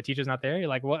class and the teacher's not there. You're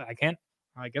like, well, I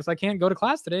guess I can't go to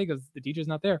class today because the teacher's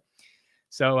not there.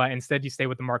 So instead you stay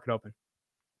with the market open.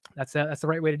 That's the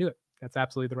right way to do it. That's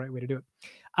absolutely the right way to do it.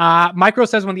 Micro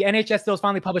says, when the NHS deal is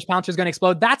finally published, Palantir is going to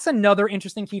explode. That's another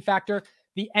interesting key factor.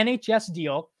 The NHS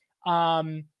deal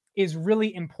is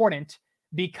really important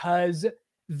because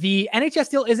the NHS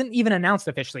deal isn't even announced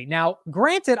officially. Now,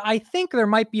 granted, I think there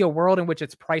might be a world in which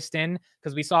it's priced in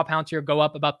because we saw Palantir go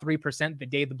up about 3% the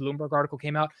day the Bloomberg article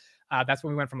came out. That's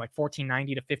when we went from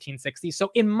 1490 to 1560.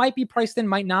 So it might be priced in,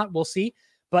 might not. We'll see.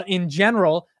 But in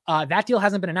general, that deal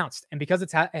hasn't been announced. And because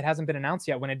it hasn't been announced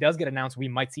yet, when it does get announced, we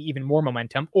might see even more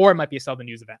momentum, or it might be a sell the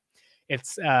news event.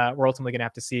 We're ultimately going to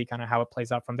have to see kind of how it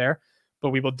plays out from there. But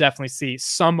we will definitely see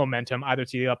some momentum either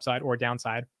to the upside or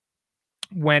downside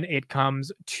when it comes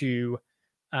to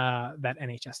that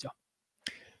NHS deal.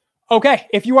 Okay,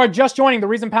 if you are just joining, the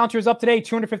reason Palantir is up today,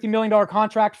 $250 million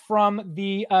contract from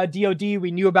the DOD.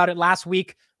 We knew about it last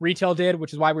week. Retail did,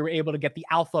 which is why we were able to get the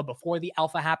alpha before the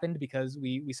alpha happened because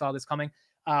we saw this coming.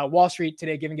 Wall Street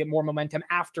today giving it more momentum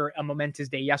after a momentous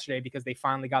day yesterday because they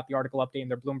finally got the article update in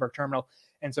their Bloomberg terminal.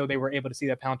 And so they were able to see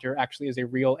that Palantir actually is a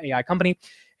real AI company.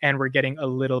 And we're getting a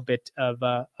little bit of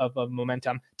a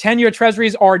momentum. 10-year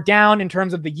treasuries are down in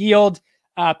terms of the yield.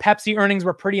 Pepsi earnings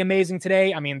were pretty amazing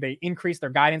today. I mean, they increased their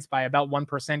guidance by about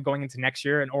 1% going into next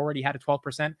year and already had a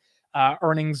 12%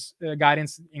 Earnings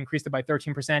guidance increased it by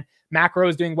 13%. Macro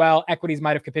is doing well. Equities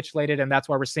might have capitulated, and that's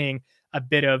why we're seeing a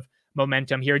bit of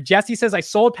momentum here. Jesse says, I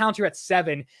sold Palantir at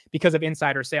 7 because of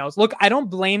insider sales. Look, I don't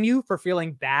blame you for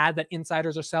feeling bad that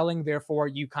insiders are selling. Therefore,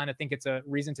 you kind of think it's a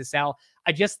reason to sell.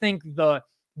 I just think the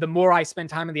more I spend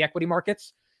time in the equity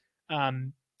markets,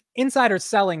 insiders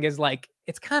selling is like,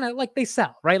 it's kind of like they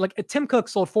sell, right? Like Tim Cook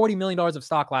sold $40 million of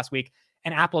stock last week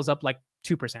and Apple's up like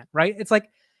 2%, right? It's like,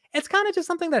 it's kind of just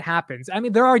something that happens. I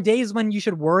mean, there are days when you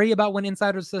should worry about when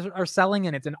insiders are selling,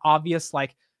 and it's an obvious,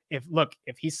 like, if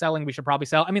he's selling, we should probably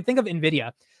sell. I mean, think of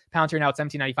NVIDIA. Palantir now at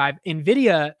 $17.95.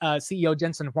 NVIDIA CEO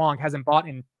Jensen Huang hasn't bought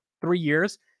in 3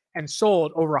 years and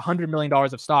sold over $100 million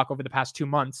of stock over the past 2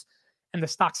 months, and the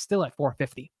stock's still at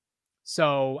 $450.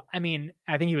 So, I mean,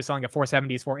 I think he was selling at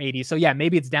 $470s, $480s. So yeah,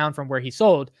 maybe it's down from where he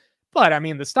sold, but I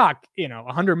mean, the stock,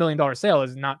 $100 million sale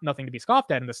is nothing to be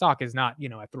scoffed at, and the stock is not,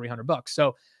 at $300.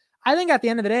 So I think at the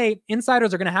end of the day,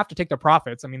 insiders are going to have to take their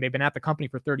profits. I mean, they've been at the company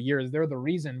for 30 years. They're the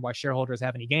reason why shareholders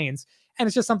have any gains. And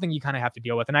it's just something you kind of have to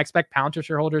deal with. And I expect Palantir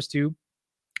shareholders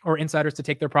or insiders to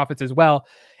take their profits as well.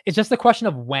 It's just a question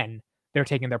of when they're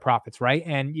taking their profits, right?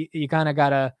 And you kind of got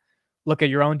to look at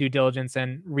your own due diligence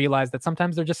and realize that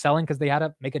sometimes they're just selling because they had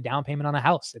to make a down payment on a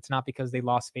house. It's not because they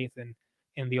lost faith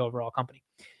in the overall company.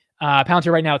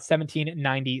 Palantir right now it's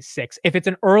 $17.96. If it's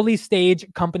an early stage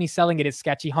company selling, it is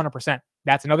sketchy 100%.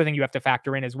 That's another thing you have to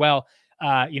factor in as well.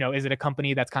 Is it a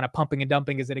company that's kind of pumping and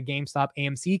dumping? Is it a GameStop,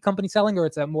 AMC company selling, or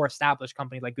it's a more established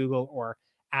company like Google or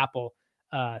Apple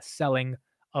selling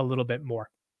a little bit more?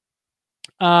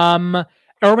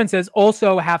 Erwin says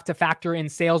also have to factor in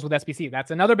sales with SBC.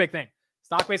 That's another big thing.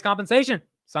 Stock-based compensation.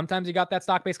 Sometimes you got that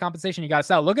stock-based compensation you got to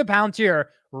sell. Look at Palantir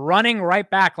running right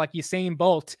back like Usain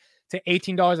Bolt to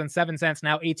 $18.07,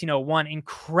 now $18.01.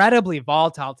 Incredibly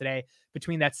volatile today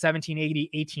between that $17.80,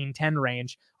 $18.10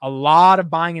 range. A lot of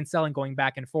buying and selling going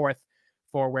back and forth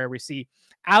for where we see.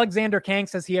 Alexander Kang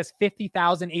says he has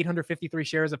 50,853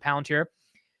 shares of Palantir.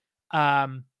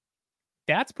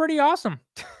 That's pretty awesome.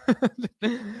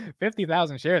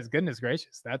 50,000 shares. Goodness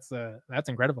gracious. That's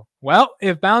incredible. Well,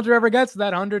 if Palantir ever gets to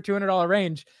that $100, $200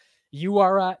 range, you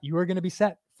are going to be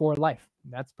set for life.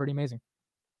 That's pretty amazing.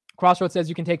 Crossroads says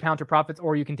you can take Palantir profits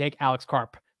or you can take Alex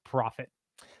Karp profit.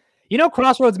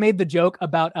 Crossroads made the joke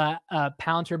about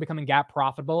Palantir becoming GAAP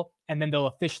profitable, and then they'll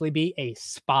officially be a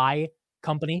SPY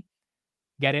company.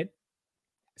 Get it?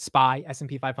 SPY,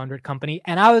 S&P 500 company.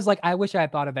 And I was like, I wish I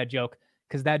had thought of that joke,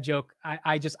 because that joke,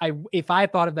 if I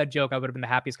thought of that joke, I would have been the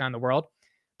happiest guy in the world.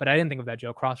 But I didn't think of that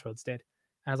joke. Crossroads did.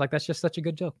 And I was like, that's just such a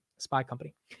good joke. SPY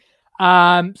company.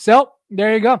 So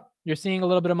there you go. You're seeing a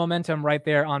little bit of momentum right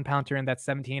there on Palantir in that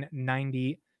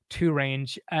 1792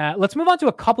 range. Let's move on to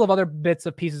a couple of other bits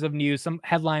of pieces of news, some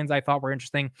headlines I thought were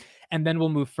interesting, and then we'll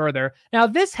move further. Now,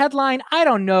 this headline, I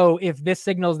don't know if this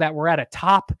signals that we're at a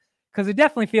top, because it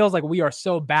definitely feels like we are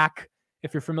so back,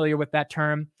 if you're familiar with that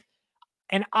term.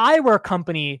 An eyewear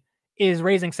company is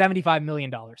raising $75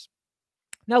 million.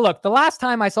 Now, look, the last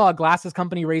time I saw a glasses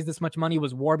company raise this much money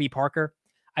was Warby Parker.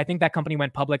 I think that company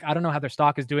went public. I don't know how their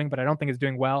stock is doing, but I don't think it's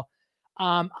doing well.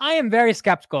 I am very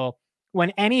skeptical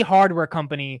when any hardware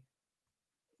company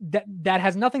that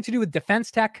has nothing to do with defense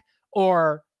tech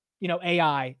or,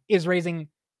 AI is raising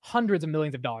hundreds of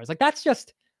millions of dollars. Like, that's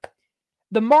just,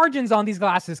 the margins on these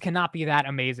glasses cannot be that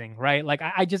amazing, right? Like,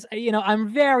 I just, I'm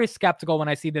very skeptical when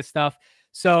I see this stuff.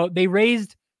 So they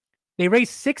raised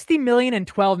 60 million and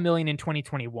 12 million in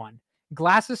 2021.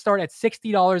 Glasses start at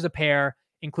 $60 a pair,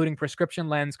 including prescription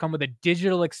lens, come with a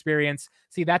digital experience.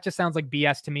 See, that just sounds like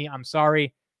BS to me. I'm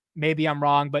sorry. Maybe I'm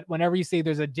wrong, but whenever you say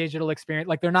there's a digital experience,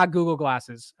 like, they're not Google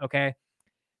glasses, okay?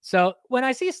 So when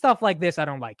I see stuff like this, I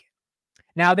don't like it.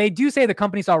 Now, they do say the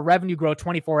company saw revenue grow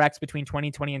 24x between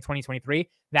 2020 and 2023.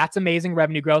 That's amazing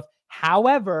revenue growth.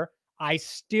 However, I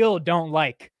still don't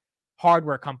like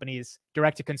hardware companies,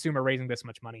 direct to consumer, raising this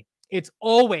much money. It's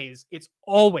always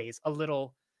a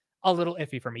little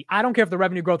iffy for me. I don't care if the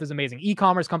revenue growth is amazing.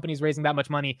 E-commerce companies raising that much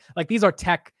money, like, these are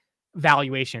tech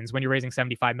valuations when you're raising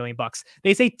 $75 million.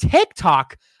 They say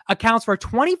TikTok accounts for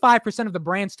 25% of the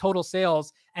brand's total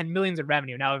sales and millions in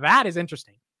revenue. Now, that is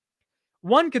interesting.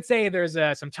 One could say there's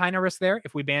some China risk there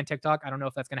if we ban TikTok. I don't know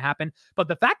if that's going to happen. But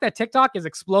the fact that TikTok is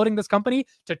exploding this company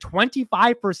to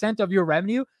 25% of your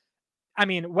revenue, I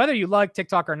mean, whether you like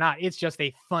TikTok or not, it's just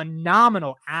a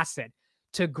phenomenal asset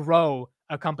to grow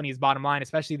a company's bottom line,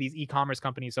 especially these e-commerce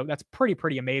companies. So that's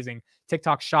pretty amazing.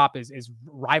 TikTok Shop is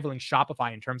rivaling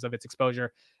Shopify in terms of its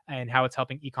exposure and how it's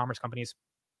helping e-commerce companies.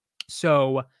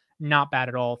 So not bad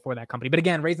at all for that company. But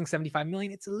again, raising 75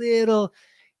 million,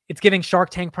 it's giving Shark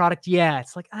Tank product. Yeah,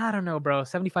 it's like, I don't know, bro.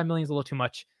 75 million is a little too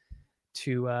much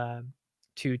to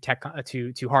to tech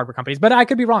to hardware companies. But I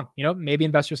could be wrong. You know, maybe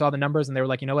investors saw the numbers and they were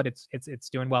like, you know what, it's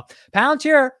doing well.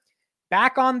 Palantir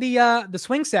back on the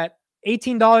swing set,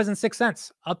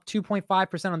 $18.06, up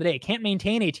 2.5% on the day. It can't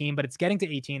maintain 18, but it's getting to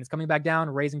 18. It's coming back down,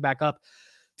 raising back up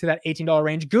to that $18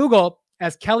 range. Google,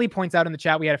 as Kelly points out in the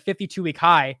chat, we had a 52-week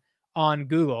high on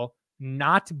Google.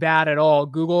 Not bad at all.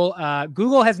 Google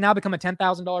has now become a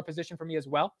 $10,000 position for me as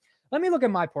well. Let me look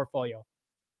at my portfolio.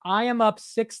 I am up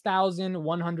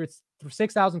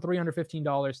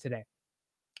 $6,315 today.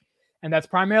 And that's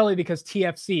primarily because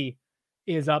TFC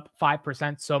is up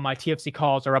 5%. So my TFC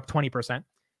calls are up 20%.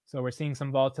 So we're seeing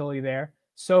some volatility there.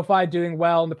 SoFi doing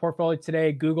well in the portfolio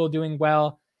today. Google doing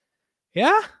well.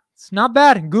 Yeah, it's not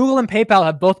bad. Google and PayPal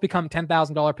have both become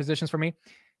 $10,000 positions for me.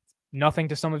 Nothing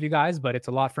to some of you guys, but it's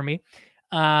a lot for me.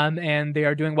 And they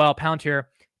are doing well. Palantir,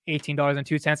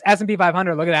 $18.02. S&P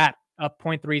 500, look at that. Up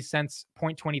 0.3 cents,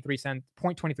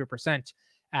 0.23%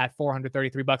 at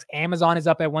 $433. Amazon is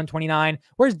up at 129.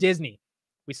 Where's Disney?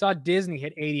 We saw Disney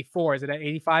hit 84. Is it at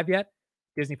 85 yet?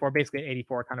 Disney 4 basically at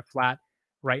 84, kind of flat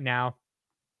right now.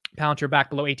 Palantir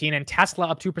back below 18, and Tesla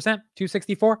up 2%,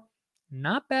 264.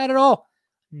 Not bad at all.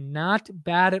 Not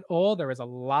bad at all. There is a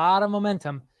lot of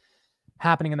momentum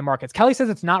happening in the markets. Kelly says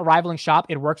it's not rivaling Shop.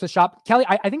 It works with Shop. Kelly,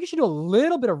 I think you should do a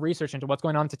little bit of research into what's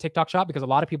going on to TikTok Shop, because a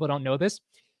lot of people don't know this.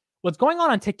 What's going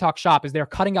on TikTok Shop is they're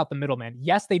cutting out the middleman.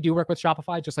 Yes, they do work with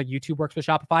Shopify, just like YouTube works with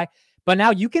Shopify. But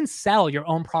now you can sell your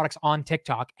own products on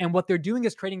TikTok. And what they're doing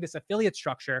is creating this affiliate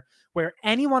structure where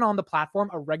anyone on the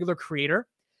platform, a regular creator,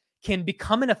 can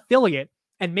become an affiliate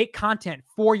and make content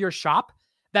for your shop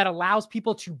that allows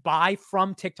people to buy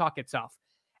from TikTok itself.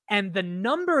 And the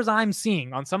numbers I'm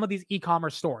seeing on some of these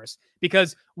e-commerce stores,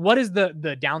 because what is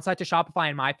the downside to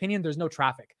Shopify, in my opinion? There's no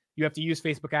traffic. You have to use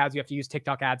Facebook ads, you have to use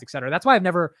TikTok ads, etc. That's why I've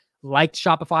never liked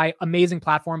Shopify. Amazing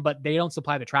platform, but they don't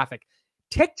supply the traffic.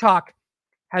 TikTok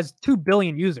has 2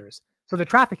 billion users, so the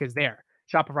traffic is there.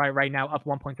 Shopify right now up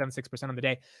 1.76% on the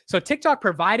day. So TikTok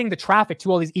providing the traffic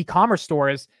to all these e-commerce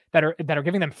stores that are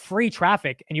giving them free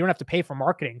traffic, and you don't have to pay for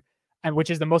marketing, and which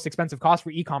is the most expensive cost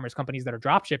for e-commerce companies that are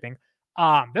drop shipping.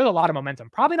 There's a lot of momentum.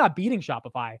 Probably not beating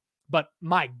Shopify, but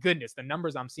my goodness, the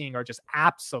numbers I'm seeing are just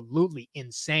absolutely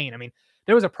insane. I mean,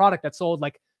 there was a product that sold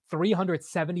like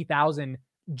 370,000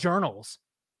 journals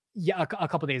a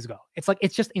couple days ago.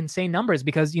 It's just insane numbers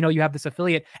because, you know, you have this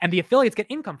affiliate and the affiliates get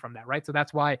income from that, right? So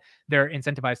that's why they're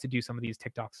incentivized to do some of these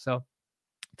TikToks. So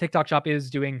TikTok Shop is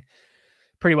doing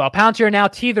pretty well. Palantir now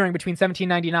teetering between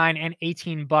 $17.99 and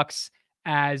 $18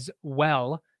 as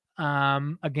well.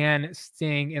 Again,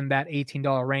 staying in that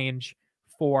 $18 range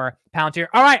for Palantir.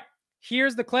 All right,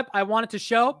 here's the clip I wanted to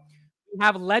show. We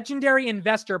have legendary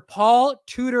investor Paul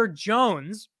Tudor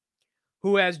Jones,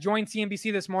 who has joined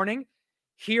CNBC this morning.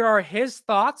 Here are his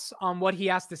thoughts on what he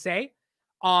has to say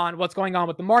on what's going on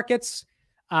with the markets,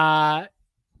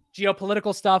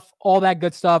 geopolitical stuff, all that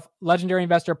good stuff. Legendary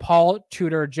investor Paul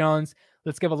Tudor Jones.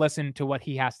 Let's give a listen to what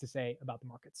he has to say about the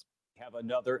markets. Have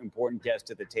another important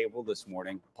guest at the table this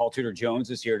morning. Paul Tudor Jones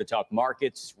is here to talk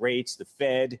markets, rates, the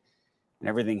Fed, and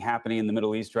everything happening in the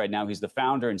Middle East right now. He's the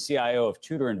founder and CIO of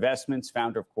Tudor Investments,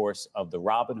 founder, of course, of the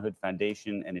Robinhood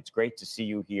Foundation. And it's great to see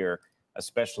you here,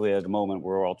 especially at a moment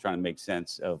where we're all trying to make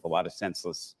sense of a lot of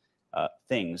senseless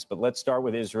things. But let's start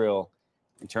with Israel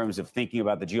in terms of thinking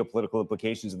about the geopolitical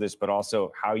implications of this, but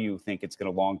also how you think it's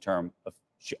going to long-term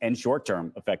and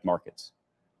short-term affect markets.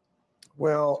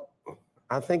 Well,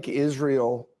 I think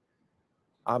Israel,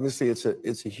 obviously it's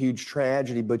a huge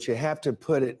tragedy, but you have to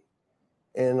put it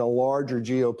in a larger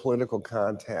geopolitical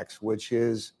context, which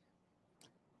is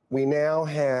we now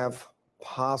have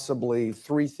possibly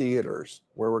 3 theaters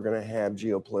where we're going to have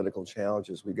geopolitical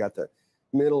challenges. We've got the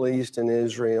Middle East and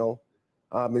Israel,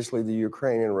 obviously the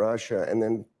Ukraine and Russia, and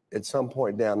then at some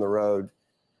point down the road,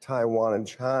 Taiwan and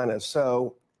China.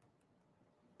 So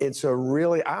it's a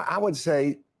really, I would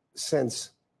say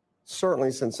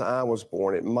certainly since I was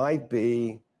born, it might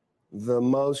be the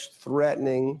most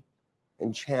threatening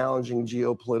and challenging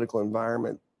geopolitical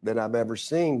environment that I've ever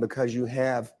seen, because you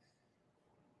have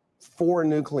 4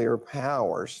 nuclear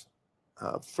powers,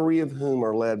 3 of whom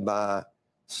are led by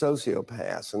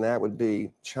sociopaths, and that would be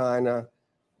China,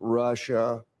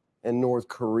 Russia, and North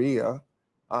Korea.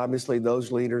 Obviously,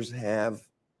 those leaders have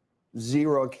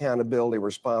zero accountability,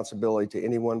 responsibility to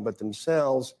anyone but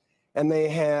themselves, and they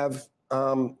have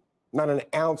not an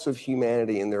ounce of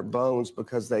humanity in their bones,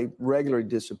 because they regularly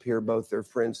disappear both their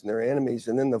friends and their enemies.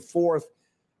 And then the 4th,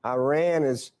 Iran,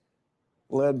 is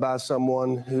led by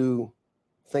someone who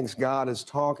thinks God is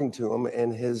talking to him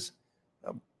and has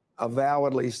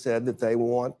avowedly said that they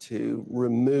want to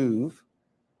remove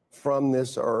from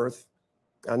this earth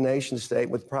a nation state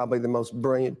with probably the most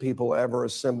brilliant people ever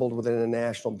assembled within a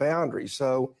national boundary.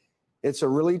 So it's a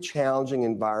really challenging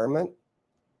environment.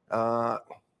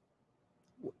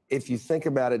 If you think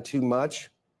about it too much,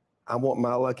 I want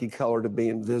my lucky color to be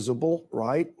invisible,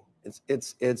 right?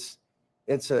 It's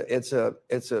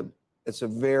a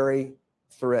very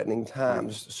threatening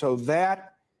time. So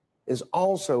that is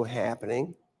also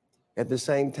happening at the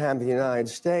same time. The United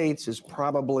States is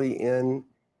probably in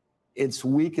its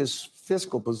weakest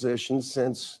fiscal position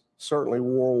since certainly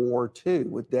World War II,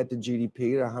 with debt to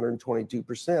GDP at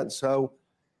 122%. So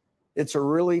it's a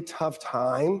really tough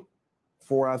time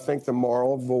for, I think, the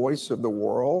moral voice of the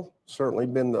world. Certainly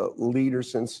been the leader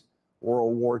since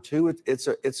World War II.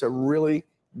 It's a really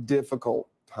difficult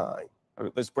time.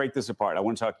 Let's break this apart. I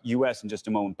want to talk U.S. in just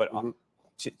a moment, but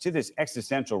to this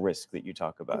existential risk that you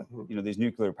talk about, these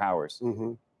nuclear powers,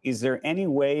 is there any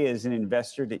way as an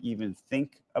investor to even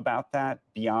think about that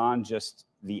beyond just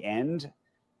the end?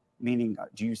 Meaning,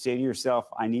 do you say to yourself,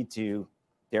 I need to,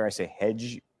 dare I say,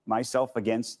 hedge myself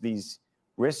against these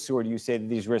risks, or do you say that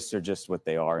these risks are just what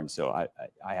they are, and so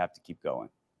I have to keep going?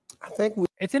 I think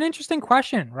it's an interesting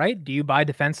question, right? Do you buy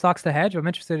defense stocks to hedge? I'm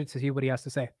interested to see what he has to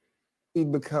say. We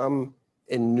become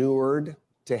inured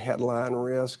to headline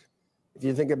risk. If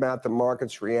you think about the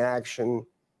market's reaction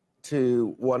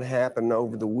to what happened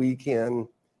over the weekend,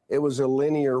 it was a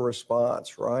linear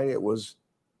response, right? It was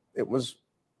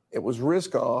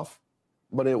risk off,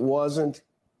 but it wasn't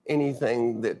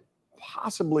anything that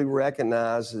possibly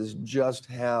recognizes just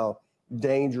how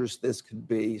dangerous this could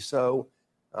be. So,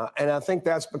 and I think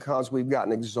that's because we've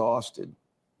gotten exhausted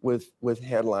with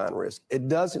headline risk. It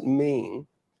doesn't mean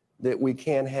that we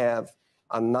can't have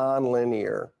a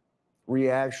nonlinear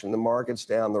reaction to markets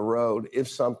down the road if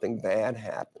something bad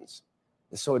happens.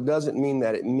 So it doesn't mean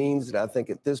that. It means that I think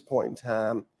at this point in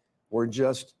time, we're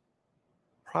just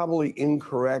probably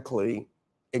incorrectly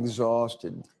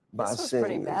exhausted by This was seeing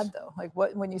pretty this. bad, though. Like,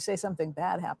 what, when you say something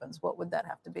bad happens, what would that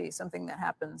have to be? Something that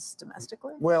happens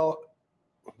domestically? Well,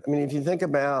 I mean, if you think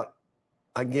about,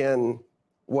 again,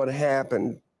 what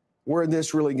happened, where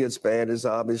this really gets bad is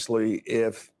obviously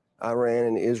if Iran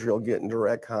and Israel get in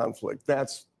direct conflict.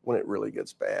 That's when it really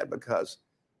gets bad, because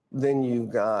then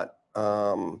you've got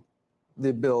the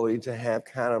ability to have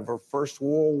kind of a First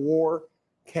World War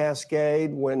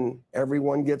cascade when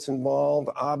everyone gets involved.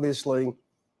 Obviously,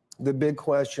 the big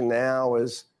question now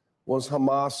is, was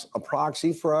Hamas a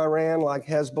proxy for Iran like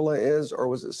Hezbollah is, or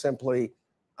was it simply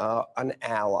an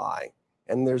ally?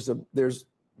 And there's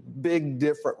big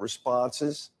different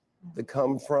responses that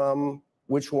come from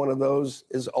which one of those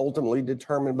is ultimately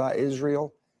determined by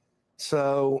Israel.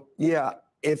 So yeah,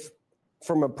 if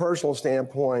from a personal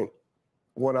standpoint,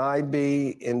 would I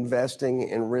be investing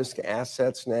in risk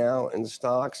assets now in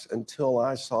stocks until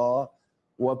I saw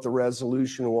what the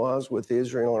resolution was with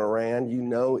Israel and Iran? You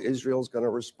know, Israel's going to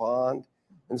respond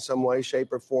in some way,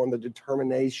 shape, or form. The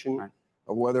determination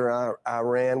of whether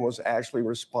Iran was actually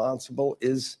responsible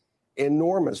is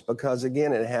enormous, because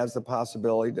again, it has the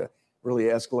possibility to really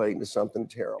escalate into something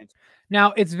terrible.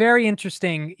 Now, it's very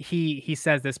interesting. He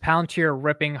says this, Palantir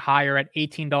ripping higher at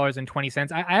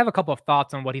 $18.20. I have a couple of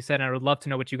thoughts on what he said, and I would love to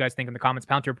know what you guys think in the comments.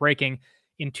 Palantir breaking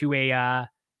into a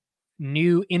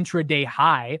new intraday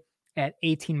high at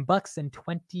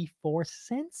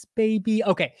 $18.24, baby.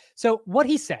 Okay, so what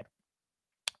he said,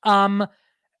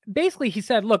 basically he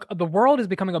said, look, the world is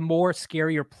becoming a more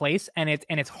scarier place, and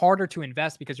it's harder to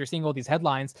invest because you're seeing all these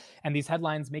headlines, and these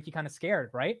headlines make you kind of scared,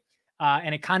 right?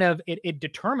 And it kind of, it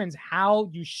determines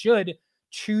how you should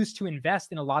choose to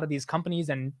invest in a lot of these companies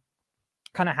and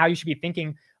kind of how you should be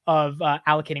thinking of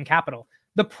allocating capital.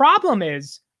 The problem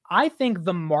is, I think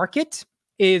the market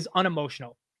is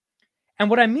unemotional. And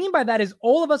what I mean by that is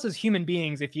all of us as human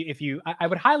beings, I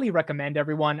would highly recommend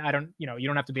everyone, you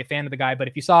don't have to be a fan of the guy, but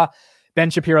if you saw Ben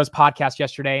Shapiro's podcast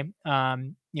yesterday,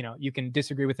 you can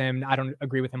disagree with him. I don't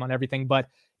agree with him on everything, but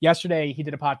yesterday he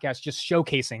did a podcast just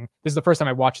showcasing, this is the first time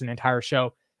I watched an entire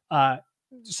show,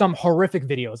 some horrific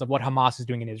videos of what Hamas is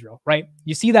doing in Israel, right?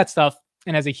 You see that stuff,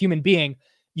 and as a human being,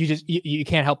 you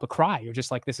can't help but cry. You're just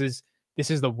like, this is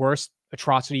the worst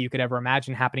atrocity you could ever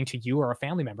imagine happening to you or a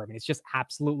family member. I mean, it's just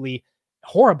absolutely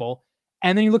horrible.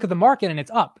 And then you look at the market and it's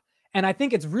up. And I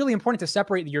think it's really important to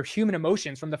separate your human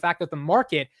emotions from the fact that the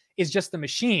market is just the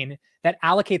machine that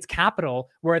allocates capital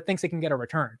where it thinks it can get a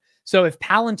return. So if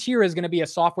Palantir is going to be a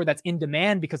software that's in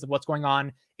demand because of what's going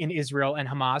on in Israel and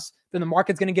Hamas, then the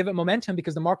market's going to give it momentum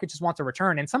because the market just wants a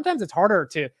return. And sometimes it's harder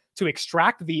to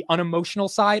extract the unemotional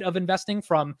side of investing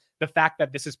from the fact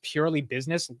that this is purely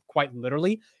business, quite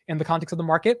literally, in the context of the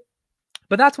market.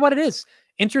 But that's what it is.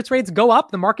 Interest rates go up,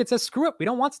 the market says, screw it, we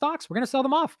don't want stocks, we're going to sell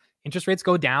them off. Interest rates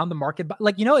go down, the market,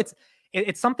 like, you know, it's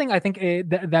something I think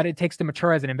that it takes to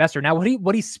mature as an investor. Now,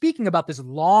 what he's speaking about, this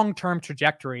long-term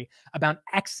trajectory about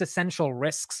existential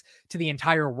risks to the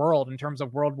entire world in terms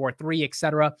of World War III,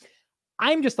 etc.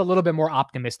 I'm just a little bit more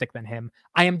optimistic than him.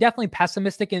 I am definitely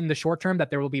pessimistic in the short term that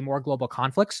there will be more global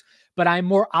conflicts, but I'm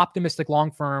more optimistic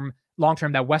long-term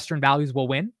that Western values will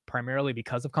win, primarily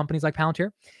because of companies like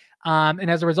Palantir. And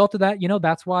as a result of that, you know,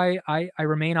 that's why I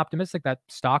remain optimistic that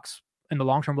stocks in the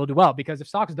long term will do well, because if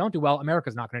stocks don't do well,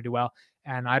 America's not going to do well.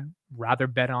 And I'd rather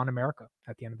bet on America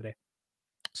at the end of the day.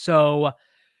 So,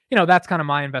 you know, that's kind of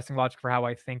my investing logic for how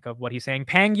I think of what he's saying.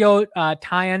 Pangyo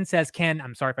Tyan says,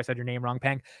 I'm sorry if I said your name wrong,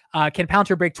 Pang. Can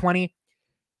Palantir break 20?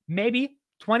 Maybe.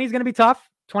 20 is going to be tough.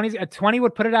 20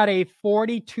 would put it at a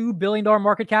 $42 billion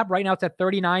market cap. Right now it's at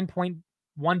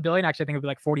 39.1 billion. Actually, I think it would be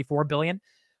like 44 billion.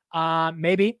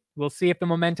 Maybe. We'll see if the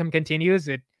momentum continues.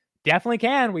 It definitely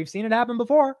can. We've seen it happen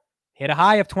before. Hit a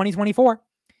high of 2024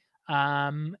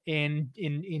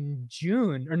 in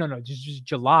June, or no, just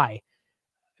July.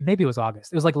 Maybe it was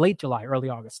August. It was like late July, early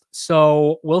August.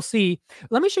 So we'll see.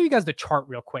 Let me show you guys the chart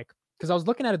real quick, because I was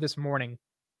looking at it this morning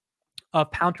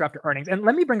of Palantir after earnings. And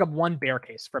let me bring up one bear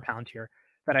case for Palantir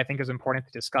that I think is important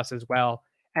to discuss as well.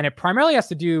 And it primarily has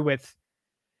to do with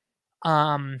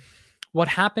what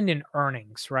happened in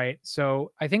earnings, right?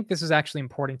 So I think this is actually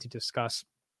important to discuss.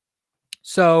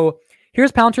 So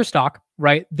here's Palantir stock,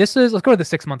 right? Let's go to the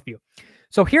 6-month view.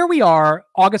 So here we are,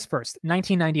 August 1st,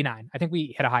 1999. I think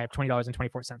we hit a high of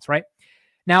 $20.24, right?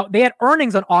 Now, they had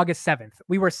earnings on August 7th.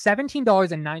 We were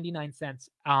 $17.99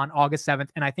 on August 7th,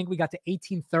 and I think we got to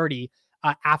 $18.30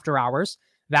 after hours.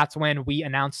 That's when we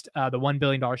announced the $1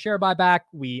 billion share buyback.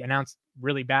 We announced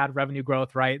really bad revenue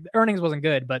growth, right? The earnings wasn't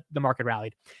good, but the market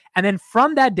rallied. And then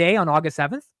from that day on August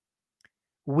 7th,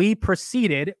 we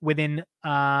proceeded within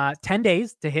 10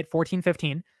 days to hit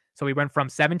 14.15. So we went from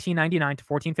 17.99 to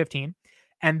 14.15.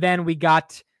 And then we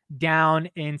got down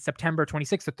in September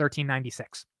 26th to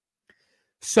 13.96.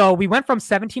 So we went from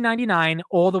 17.99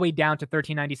 all the way down to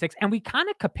 13.96. And we kind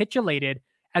of capitulated,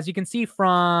 as you can see,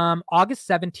 from August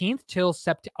 17th till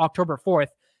October 4th,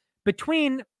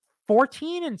 between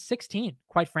 14 and 16,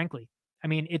 quite frankly. I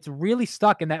mean, it's really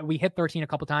stuck in that we hit 13 a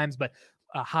couple times, but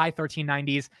high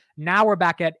 1390s. Now we're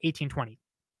back at 1820.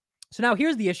 So now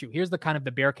here's the issue. Here's the kind of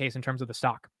the bear case in terms of the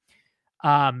stock.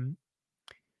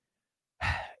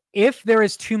 If there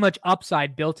is too much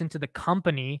upside built into the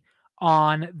company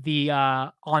on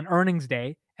earnings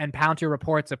day, and Palantir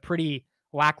reports a pretty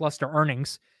lackluster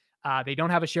earnings, they don't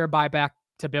have a share buyback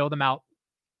to bail them out.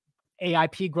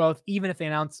 AIP growth, even if they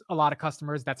announce a lot of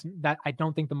customers, that I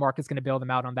don't think the market's going to bail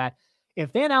them out on that.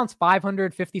 If they announce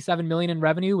 557 million in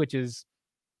revenue, which is,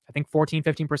 I think,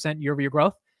 14-15% year-over-year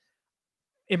growth,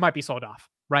 it might be sold off,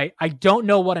 right? I don't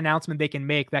know what announcement they can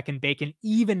make that can bake in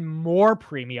even more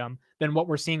premium than what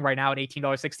we're seeing right now at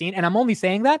 $18.16. And I'm only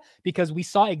saying that because we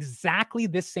saw exactly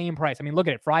this same price. I mean, look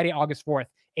at it. Friday, August 4th,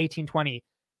 1820,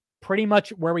 pretty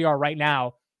much where we are right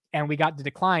now. And we got the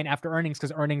decline after earnings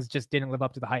because earnings just didn't live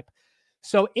up to the hype.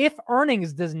 So if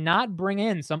earnings does not bring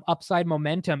in some upside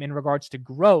momentum in regards to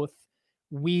growth,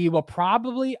 we will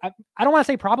probably, I don't want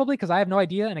to say probably because I have no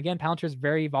idea. And again, Palantir is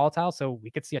very volatile, so we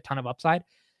could see a ton of upside,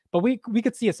 but we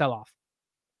could see a sell-off.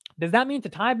 Does that mean to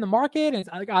time the market? And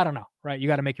I don't know, right? You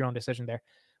got to make your own decision there.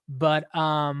 But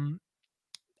I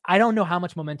don't know how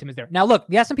much momentum is there. Now, look,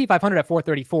 the S&P 500 at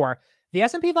 434. The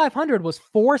S&P 500 was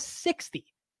 460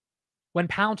 when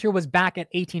Palantir was back at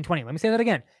 1820. Let me say that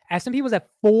again. S&P was at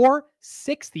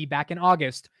 460 back in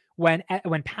August when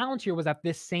Palantir was at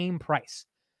this same price.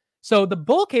 So the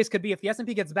bull case could be if the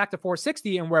S&P gets back to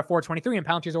 460 and we're at 423 and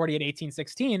Palantir's already at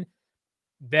 1816,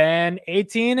 then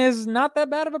 18 is not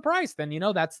that bad of a price. Then, you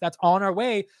know, that's on our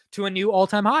way to a new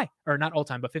all-time high, or not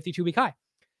all-time, but 52-week high.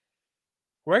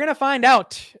 We're going to find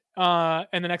out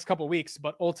in the next couple of weeks,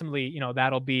 but ultimately, you know,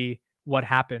 that'll be what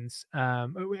happens.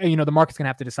 You know, the market's going to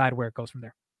have to decide where it goes from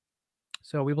there.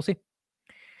 So we will see.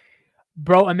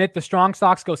 Bro, admit the strong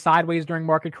stocks go sideways during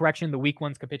market correction. The weak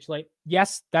ones capitulate.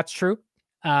 Yes, that's true.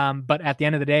 But at the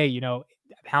end of the day, you know,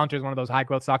 Palantir is one of those high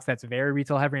growth stocks that's very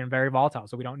retail heavy and very volatile.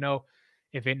 So we don't know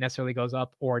if it necessarily goes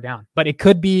up or down, but it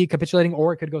could be capitulating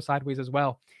or it could go sideways as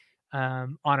well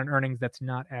on an earnings that's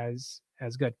not as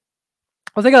good.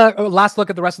 Let's take a last look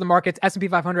at the rest of the markets. S&P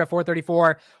 500 at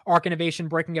 434, ARK Innovation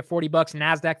breaking at $40,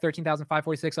 NASDAQ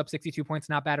 13,546, up 62 points,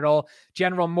 not bad at all.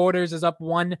 General Motors is up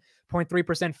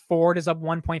 1.3%. Ford is up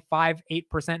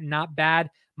 1.58%, not bad.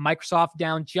 Microsoft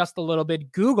down just a little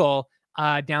bit. Google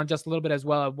down just a little bit as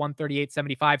well at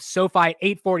 138.75. SoFi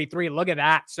 843. Look at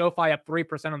that. SoFi up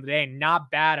 3% on the day.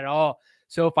 Not bad at all.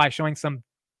 SoFi showing some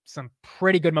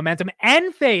pretty good momentum.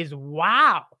 Enphase,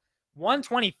 wow,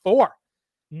 124.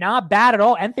 Not bad at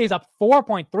all. Enphase up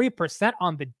 4.3%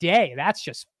 on the day.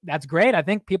 That's great. I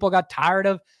think people got tired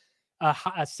of a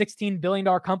 $16 billion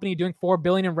company doing $4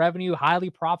 billion in revenue, highly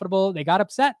profitable. They got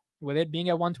upset with it being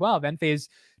at 112. Enphase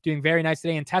doing very nice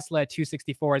today, and Tesla at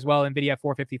 264 as well. Nvidia at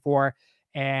 454,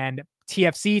 and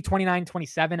TFC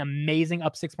 29.27, amazing,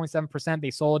 up 6.7%.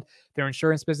 They sold their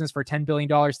insurance business for $10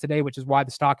 billion today, which is why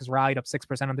the stock has rallied up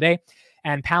 6% on the day.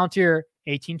 And Palantir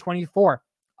 18.24,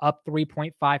 up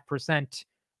 3.5%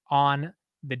 on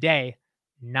the day.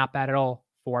 Not bad at all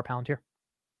for Palantir.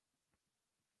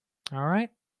 All right.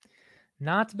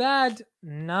 Not bad.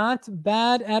 Not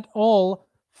bad at all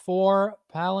for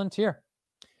Palantir.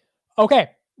 Okay.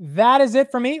 That is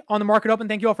it for me on the market open.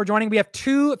 Thank you all for joining. We have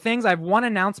two things. I have one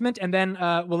announcement, and then,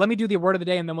 let me do the word of the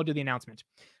day, and then we'll do the announcement.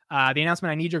 The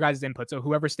announcement, I need your guys' input. So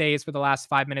whoever stays for the last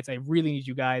 5 minutes, I really need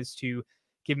you guys to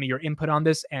give me your input on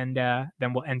this, and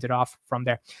then we'll end it off from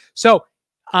there. So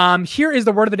here is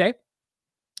the word of the day.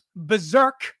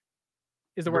 Berserk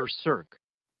is the word. Berserk.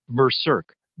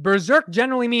 Berserk. Berserk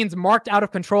generally means marked out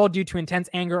of control due to intense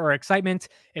anger or excitement.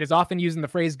 It is often used in the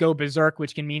phrase go berserk,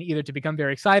 which can mean either to become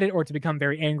very excited or to become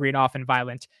very angry and often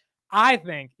violent. I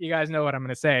think you guys know what I'm going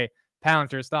to say.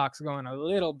 Palantir stock's going a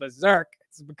little berserk.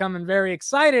 It's becoming very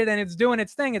excited and it's doing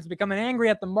its thing. It's becoming angry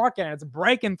at the market and it's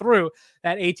breaking through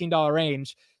that $18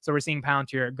 range. So we're seeing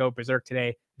Palantir go berserk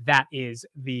today. That is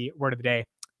the word of the day.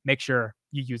 Make sure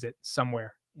you use it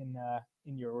somewhere in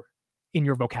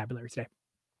your vocabulary today.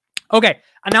 Okay,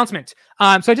 announcement.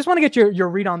 So I just want to get your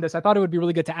read on this. I thought it would be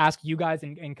really good to ask you guys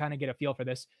and kind of get a feel for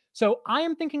this. So I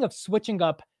am thinking of switching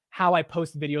up how I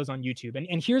post videos on YouTube.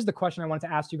 And here's the question I wanted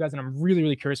to ask you guys, and I'm really,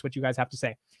 really curious what you guys have to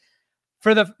say.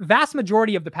 For the vast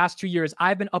majority of the past 2 years,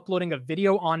 I've been uploading a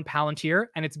video on Palantir,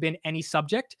 and it's been any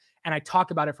subject, and I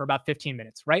talk about it for about 15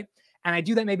 minutes, right? And I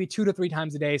do that maybe 2 to 3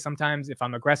 times a day. Sometimes, if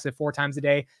I'm aggressive, 4 times a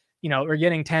day. We're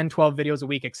getting 10, 12 videos a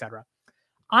week, etc.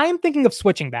 I'm thinking of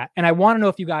switching that, and I want to know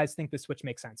if you guys think this switch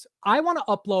makes sense. I want to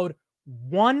upload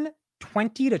one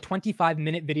 20 to 25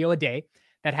 minute video a day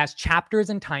that has chapters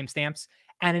and timestamps,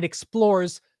 and it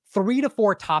explores 3 to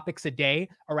 4 topics a day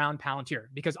around Palantir,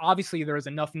 because obviously there is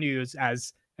enough news,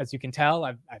 as you can tell.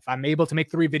 If I'm able to make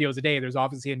 3 videos a day, there's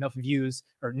obviously enough views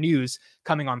or news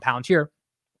coming on Palantir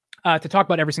to talk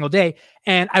about every single day.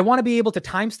 And I want to be able to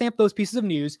timestamp those pieces of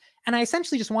news, and I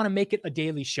essentially just want to make it a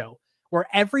daily show, where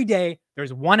every day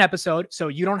there's one episode. So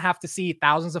you don't have to see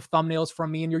thousands of thumbnails from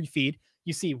me in your feed.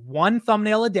 You see one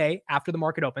thumbnail a day after the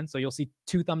market opens. So you'll see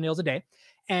 2 thumbnails a day.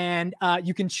 And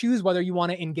you can choose whether you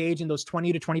want to engage in those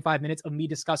 20 to 25 minutes of me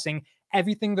discussing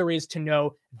everything there is to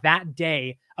know that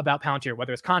day about Palantir,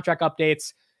 whether it's contract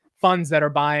updates, funds that are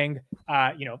buying,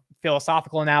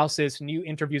 philosophical analysis, new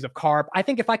interviews of CARP. I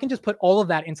think if I can just put all of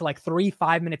that into like 3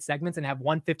 5-minute segments and have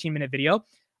one 15-minute video,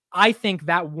 I think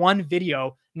that one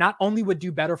video not only would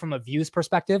do better from a views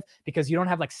perspective, because you don't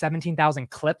have like 17,000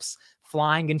 clips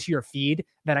flying into your feed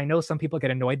that I know some people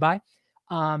get annoyed by,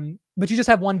 but you just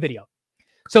have one video.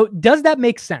 So does that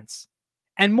make sense?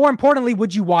 And more importantly,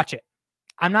 would you watch it?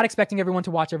 I'm not expecting everyone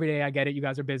to watch every day. I get it. You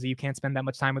guys are busy. You can't spend that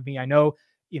much time with me. I know,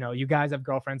 you guys have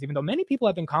girlfriends, even though many people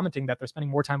have been commenting that they're spending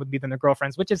more time with me than their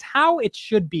girlfriends, which is how it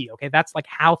should be. Okay. That's like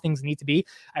how things need to be.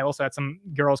 I also had some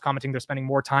girls commenting they're spending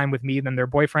more time with me than their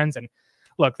boyfriends. And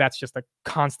look, that's just a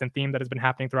constant theme that has been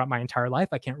happening throughout my entire life.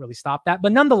 I can't really stop that.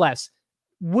 But nonetheless,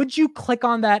 would you click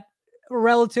on that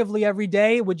relatively every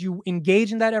day? Would you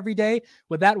engage in that every day?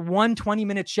 With that one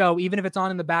 20-minute show, even if it's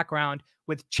on in the background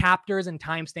with chapters and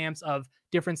timestamps of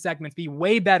different segments, be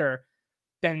way better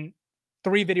than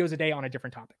 3 videos a day on a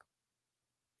different topic?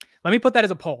 Let me put that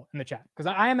as a poll in the chat, because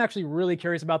I am actually really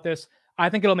curious about this. I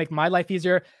think it'll make my life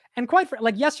easier. And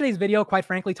like yesterday's video, quite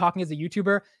frankly, talking as a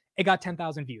YouTuber, it got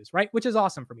 10,000 views, right? Which is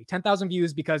awesome for me. 10,000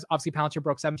 views because obviously Palantir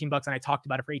broke $17 and I talked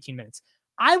about it for 18 minutes.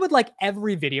 I would like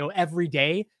every video every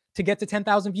day to get to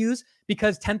 10,000 views,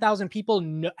 because 10,000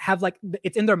 people have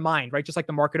it's in their mind, right? Just like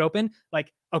the market open,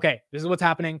 like, okay, this is what's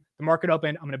happening. The market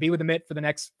open. I'm going to be with the MIT for the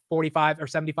next 45 or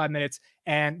 75 minutes.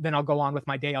 And then I'll go on with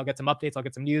my day. I'll get some updates. I'll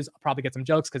get some news. I'll probably get some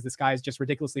jokes because this guy is just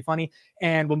ridiculously funny,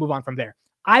 and we'll move on from there.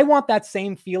 I want that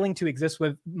same feeling to exist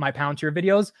with my Palantir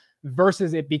videos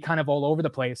versus it be kind of all over the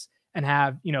place and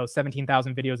have,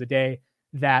 17,000 videos a day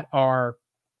that are,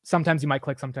 sometimes you might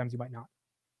click, sometimes you might not.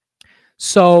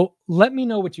 So let me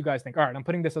know what you guys think. All right, I'm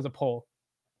putting this as a poll.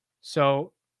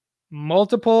 So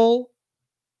multiple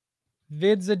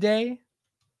vids a day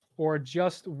or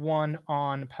just one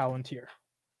on Palantir?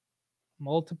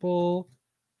 Multiple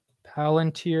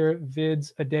Palantir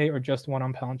vids a day or just one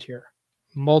on Palantir?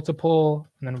 Multiple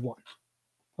and then one.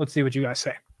 Let's see what you guys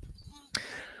say.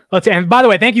 Let's see. And by the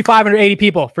way, thank you 580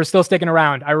 people for still sticking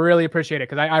around. I really appreciate it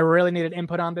because I really needed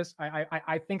input on this.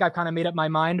 I think I've kind of made up my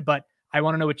mind, but I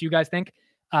want to know what you guys think.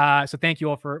 So thank you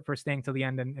all for staying till the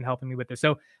end and helping me with this.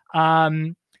 So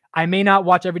I may not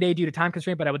watch every day due to time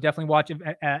constraint, but I would definitely watch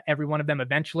every one of them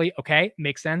eventually. Okay,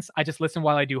 makes sense. I just listen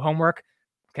while I do homework.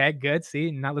 Okay, good. See,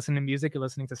 you're not listening to music, you're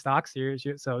listening to stocks.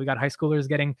 So we got high schoolers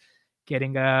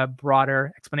getting a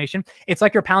broader explanation. It's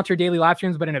like your Palantir daily live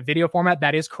streams, but in a video format.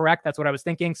 That is correct. That's what I was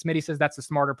thinking. Smitty says that's a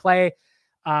smarter play.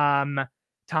 Tom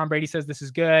Brady says this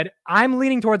is good. I'm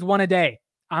leaning towards one a day.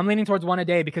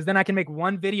 Because then I can make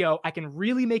one video. I can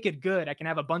really make it good. I can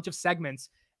have a bunch of segments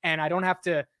and I don't have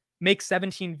to make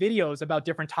 17 videos about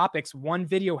different topics. One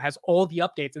video has all the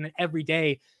updates. And then every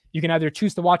day you can either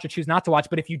choose to watch or choose not to watch.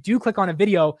 But if you do click on a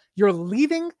video, you're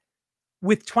leaving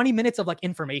with 20 minutes of like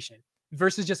information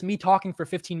versus just me talking for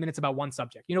 15 minutes about one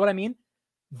subject. You know what I mean?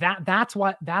 That's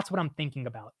what I'm thinking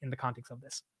about in the context of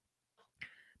this.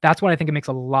 That's what I think it makes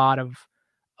a lot of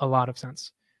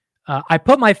sense. I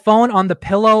put my phone on the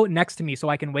pillow next to me so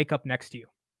I can wake up next to you.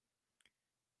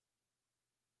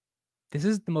 This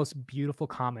is the most beautiful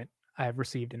comment I have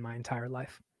received in my entire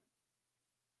life.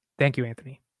 Thank you,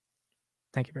 Anthony.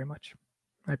 Thank you very much.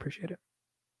 I appreciate it.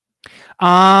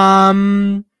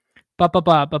 One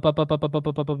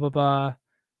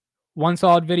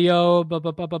solid video,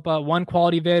 one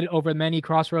quality vid over many.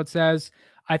 Crossroads says,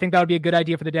 I think that would be a good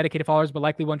idea for the dedicated followers, but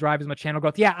likely won't drive as much channel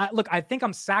growth. Yeah, look, I think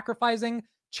I'm sacrificing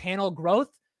channel growth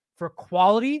for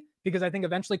quality because I think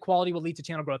eventually quality will lead to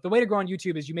channel growth. The way to grow on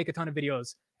YouTube is you make a ton of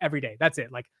videos every day. That's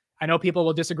it. Like, I know people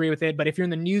will disagree with it, but if you're in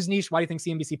the news niche, why do you think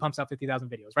CNBC pumps out 50,000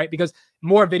 videos, right? Because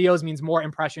more videos means more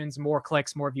impressions, more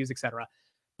clicks, more views, etc.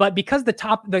 But because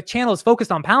the channel is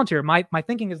focused on Palantir, my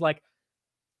thinking is like,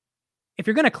 if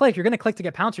you're going to click to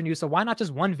get Palantir news. So why not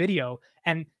just one video?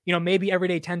 And, you know, maybe every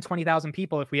day 10, 20,000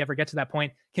 people, if we ever get to that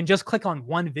point, can just click on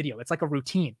one video. It's like a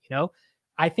routine, you know?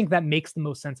 I think that makes the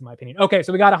most sense in my opinion. Okay,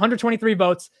 so we got 123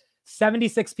 votes,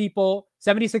 76 people,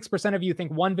 76% of you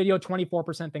think one video,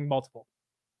 24% think multiple.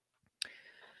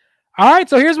 All right,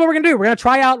 so here's what we're going to do. We're going to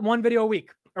try out one video a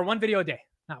week or one video a day.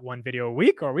 Not one video a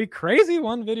week. Are we crazy?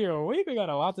 One video a week? We got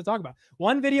a lot to talk about.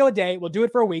 One video a day. We'll do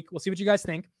it for a week. We'll see what you guys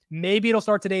think. Maybe it'll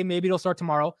start today. Maybe it'll start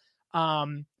tomorrow.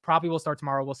 Probably will start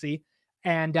tomorrow. We'll see.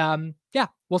 And yeah,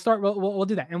 we'll start. We'll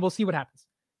do that, and we'll see what happens.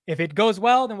 If it goes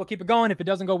well, then we'll keep it going. If it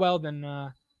doesn't go well, then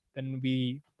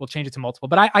we'll change it to multiple.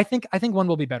 But I think one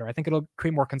will be better. I think it'll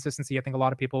create more consistency. I think a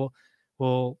lot of people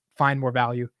will find more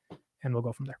value, and we'll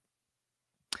go from there.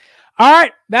 All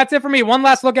right, that's it for me. One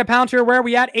last look at Palantir. Where are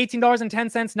we at?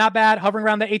 $18.10. Not bad. Hovering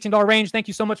around the $18 range. Thank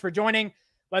you so much for joining.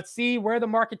 Let's see where the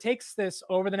market takes this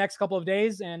over the next couple of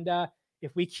days, and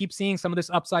if we keep seeing some of this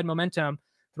upside momentum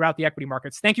throughout the equity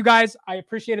markets. Thank you, guys. I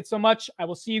appreciate it so much. I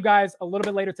will see you guys a little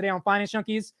bit later today on Finance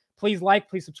Junkies. Please like,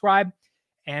 please subscribe,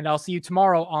 and I'll see you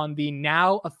tomorrow on the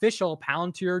now official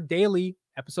Palantir Daily,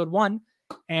 episode 1,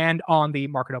 and on the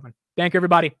Market Open. Thank you,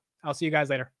 everybody. I'll see you guys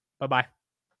later. Bye-bye.